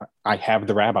I have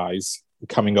the rabbis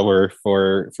coming over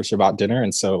for Shabbat dinner.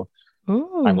 And so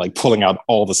I'm like pulling out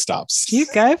all the stops. You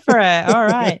go for it. All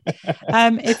right.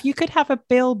 If you could have a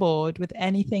billboard with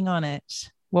anything on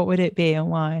it, what would it be and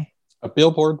why? A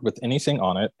billboard with anything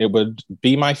on it, it would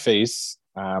be my face,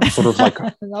 sort of like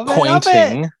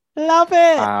pointing. Love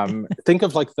it. Think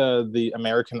of like the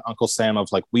American Uncle Sam of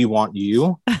like, we want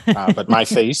you, but my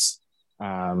face.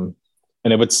 And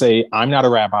it would say, I'm not a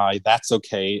rabbi. That's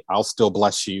okay. I'll still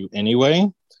bless you anyway.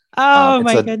 Oh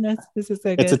my goodness. This is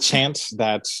so good. It's a chant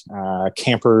that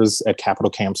campers at Capitol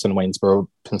Camps in Waynesboro,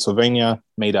 Pennsylvania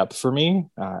made up for me.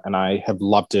 And I have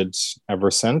loved it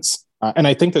ever since. And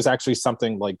I think there's actually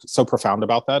something like so profound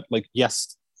about that. Like,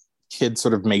 yes, kids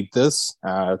sort of made this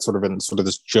sort of in sort of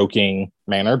this joking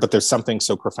manner, but there's something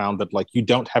so profound that like, you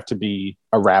don't have to be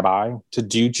a rabbi to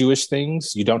do Jewish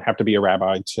things. You don't have to be a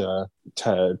rabbi to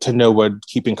know what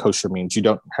keeping kosher means. You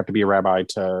don't have to be a rabbi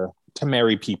to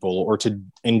marry people or to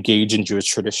engage in Jewish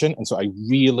tradition. And so I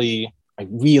really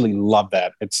love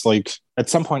that. It's like at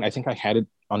some point, I think I had it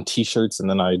on t-shirts and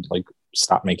then I like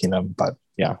stopped making them, but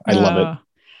yeah, I love it.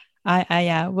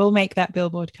 Yeah, we'll make that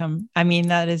billboard come. I mean,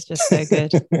 that is just so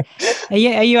good. Are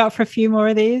you up for a few more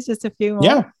of these? Just a few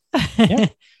more? Yeah.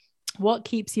 What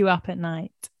keeps you up at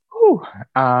night?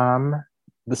 The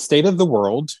state of the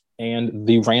world and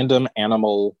the random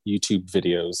animal YouTube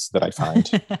videos that I find.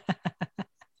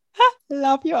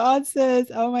 Love your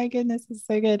answers. Oh my goodness, it's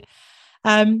so good.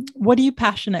 What are you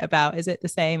passionate about? Is it the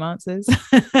same answers?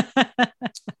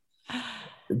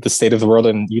 The state of the world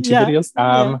and YouTube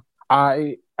videos?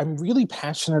 I'm really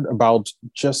passionate about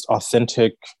just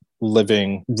authentic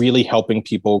living, really helping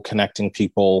people, connecting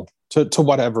people to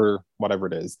whatever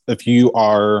it is. If you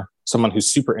are someone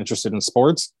who's super interested in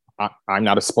sports, I'm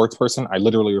not a sports person. I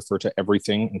literally refer to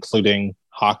everything, including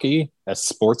hockey, as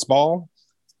sports ball.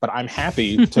 But I'm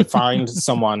happy to find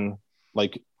someone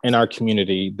like in our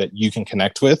community that you can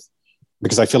connect with,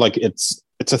 because I feel like it's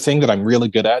a thing that I'm really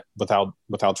good at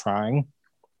without trying.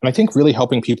 And I think really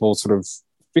helping people sort of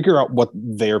figure out what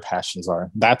their passions are.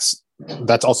 That's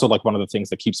also like one of the things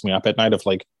that keeps me up at night of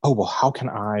like, oh, well, how can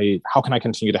I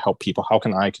continue to help people? How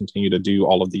can I continue to do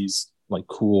all of these like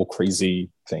cool,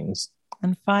 crazy things?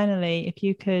 And finally, if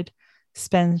you could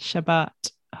spend Shabbat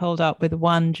holed up with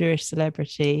one Jewish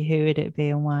celebrity, who would it be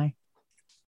and why?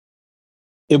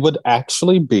 It would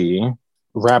actually be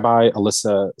Rabbi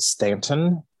Alyssa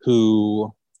Stanton,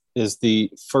 who is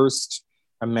the first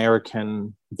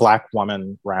American Black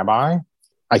woman rabbi.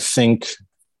 I think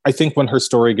when her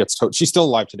story gets told, she's still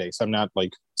alive today, so I'm not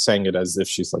like saying it as if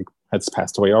she's like has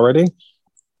passed away already.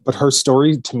 But her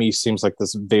story to me seems like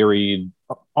this very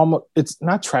almost, it's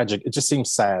not tragic, it just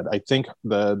seems sad. I think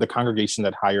the congregation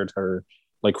that hired her,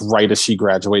 like right as she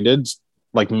graduated,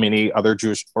 like many other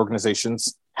Jewish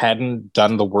organizations, hadn't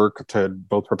done the work to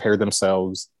both prepare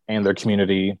themselves and their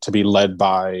community to be led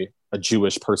by a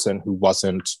Jewish person who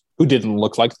didn't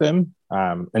look like them.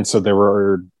 And so there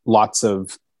were lots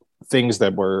of things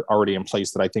that were already in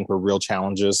place that I think were real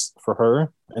challenges for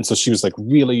her. And so she was like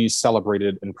really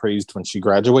celebrated and praised when she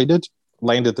graduated,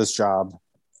 landed this job,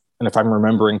 and if I'm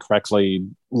remembering correctly,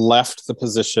 left the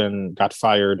position, got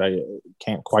fired. I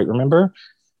can't quite remember,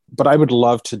 but I would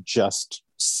love to just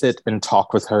sit and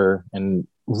talk with her and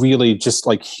really just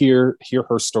like hear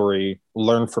her story,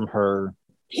 learn from her,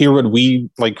 hear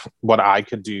what I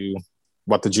could do,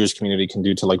 what the Jewish community can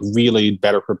do to like really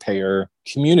better prepare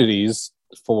communities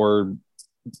for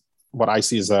what I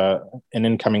see as an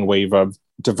incoming wave of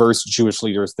diverse Jewish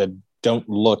leaders that don't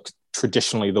look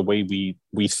traditionally the way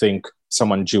we think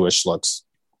someone Jewish looks.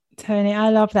 Tony, I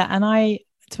love that. And I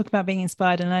talk about being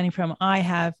inspired and learning from. I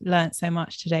have learned so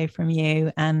much today from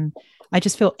you, and I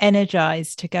just feel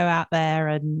energized to go out there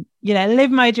and,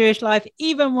 live my Jewish life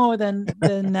even more than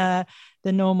the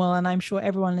normal. And I'm sure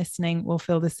everyone listening will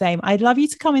feel the same. I'd love you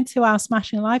to come into our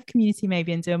Smashing Life community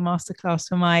maybe and do a masterclass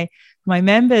for my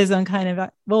members on kind of,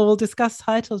 we'll discuss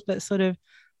titles, but sort of,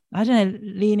 I don't know,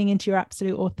 leaning into your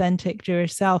absolute authentic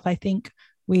Jewish self. I think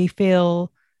we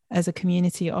feel as a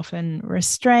community often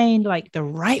restrained, like the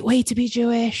right way to be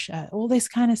Jewish, all this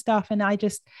kind of stuff. And I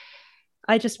just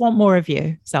want more of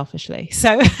you, selfishly.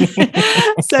 So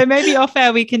so maybe off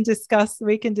air we can discuss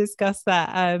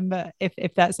that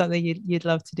if that's something you'd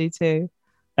love to do too.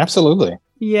 Absolutely.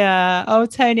 Yeah. Oh,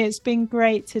 Tony, it's been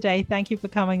great today. Thank you for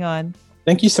coming on.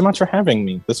 Thank you so much for having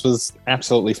me. This was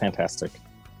absolutely fantastic.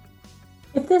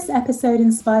 If this episode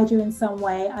inspired you in some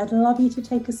way, I'd love you to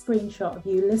take a screenshot of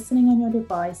you listening on your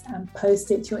device and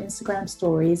post it to your Instagram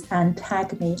stories and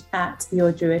tag me at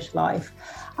Your Jewish Life.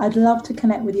 I'd love to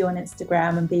connect with you on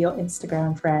Instagram and be your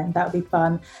Instagram friend. That would be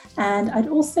fun. And I'd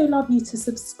also love you to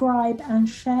subscribe and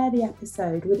share the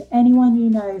episode with anyone you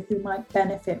know who might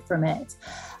benefit from it.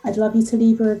 I'd love you to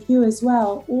leave a review as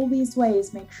well. All these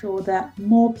ways make sure that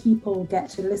more people get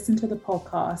to listen to the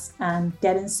podcast and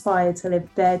get inspired to live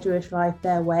their Jewish life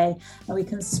their way, and we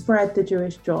can spread the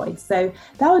Jewish joy. So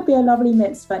that would be a lovely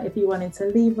mitzvah if you wanted to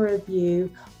leave a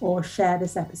review or share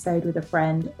this episode with a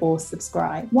friend or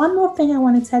subscribe. One more thing I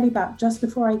want to tell you about just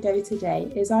before I go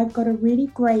today is I've got a really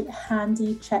great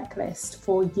handy checklist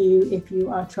for you if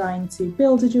you are trying to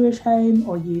build a Jewish home,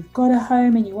 or you've got a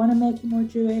home and you want to make it more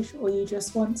Jewish, or you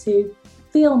just want to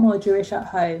feel more Jewish at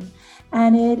home.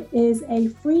 And it is a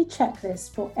free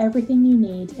checklist for everything you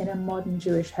need in a modern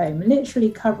Jewish home,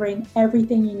 literally covering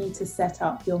everything you need to set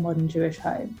up your modern Jewish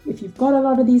home. If you've got a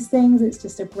lot of these things, it's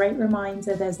just a great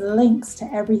reminder. There's links to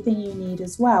everything you need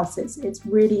as well. So it's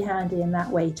really handy in that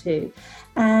way too.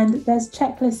 And there's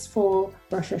checklists for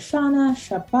Rosh Hashanah,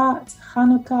 Shabbat,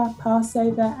 Hanukkah,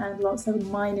 Passover, and lots of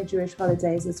minor Jewish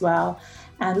holidays as well.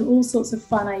 And all sorts of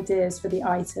fun ideas for the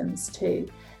items too.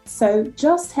 So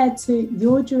just head to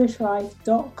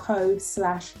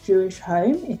yourjewishlife.co/Jewish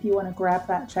home if you want to grab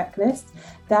that checklist.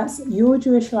 That's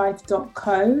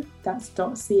yourjewishlife.co, that's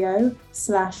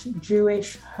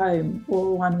 .co/Jewish home,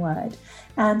 all one word.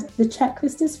 And the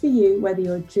checklist is for you, whether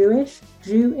you're Jewish,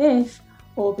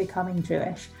 or becoming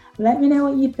Jewish. Let me know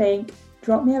what you think.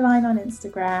 Drop me a line on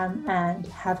Instagram and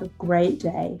have a great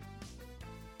day.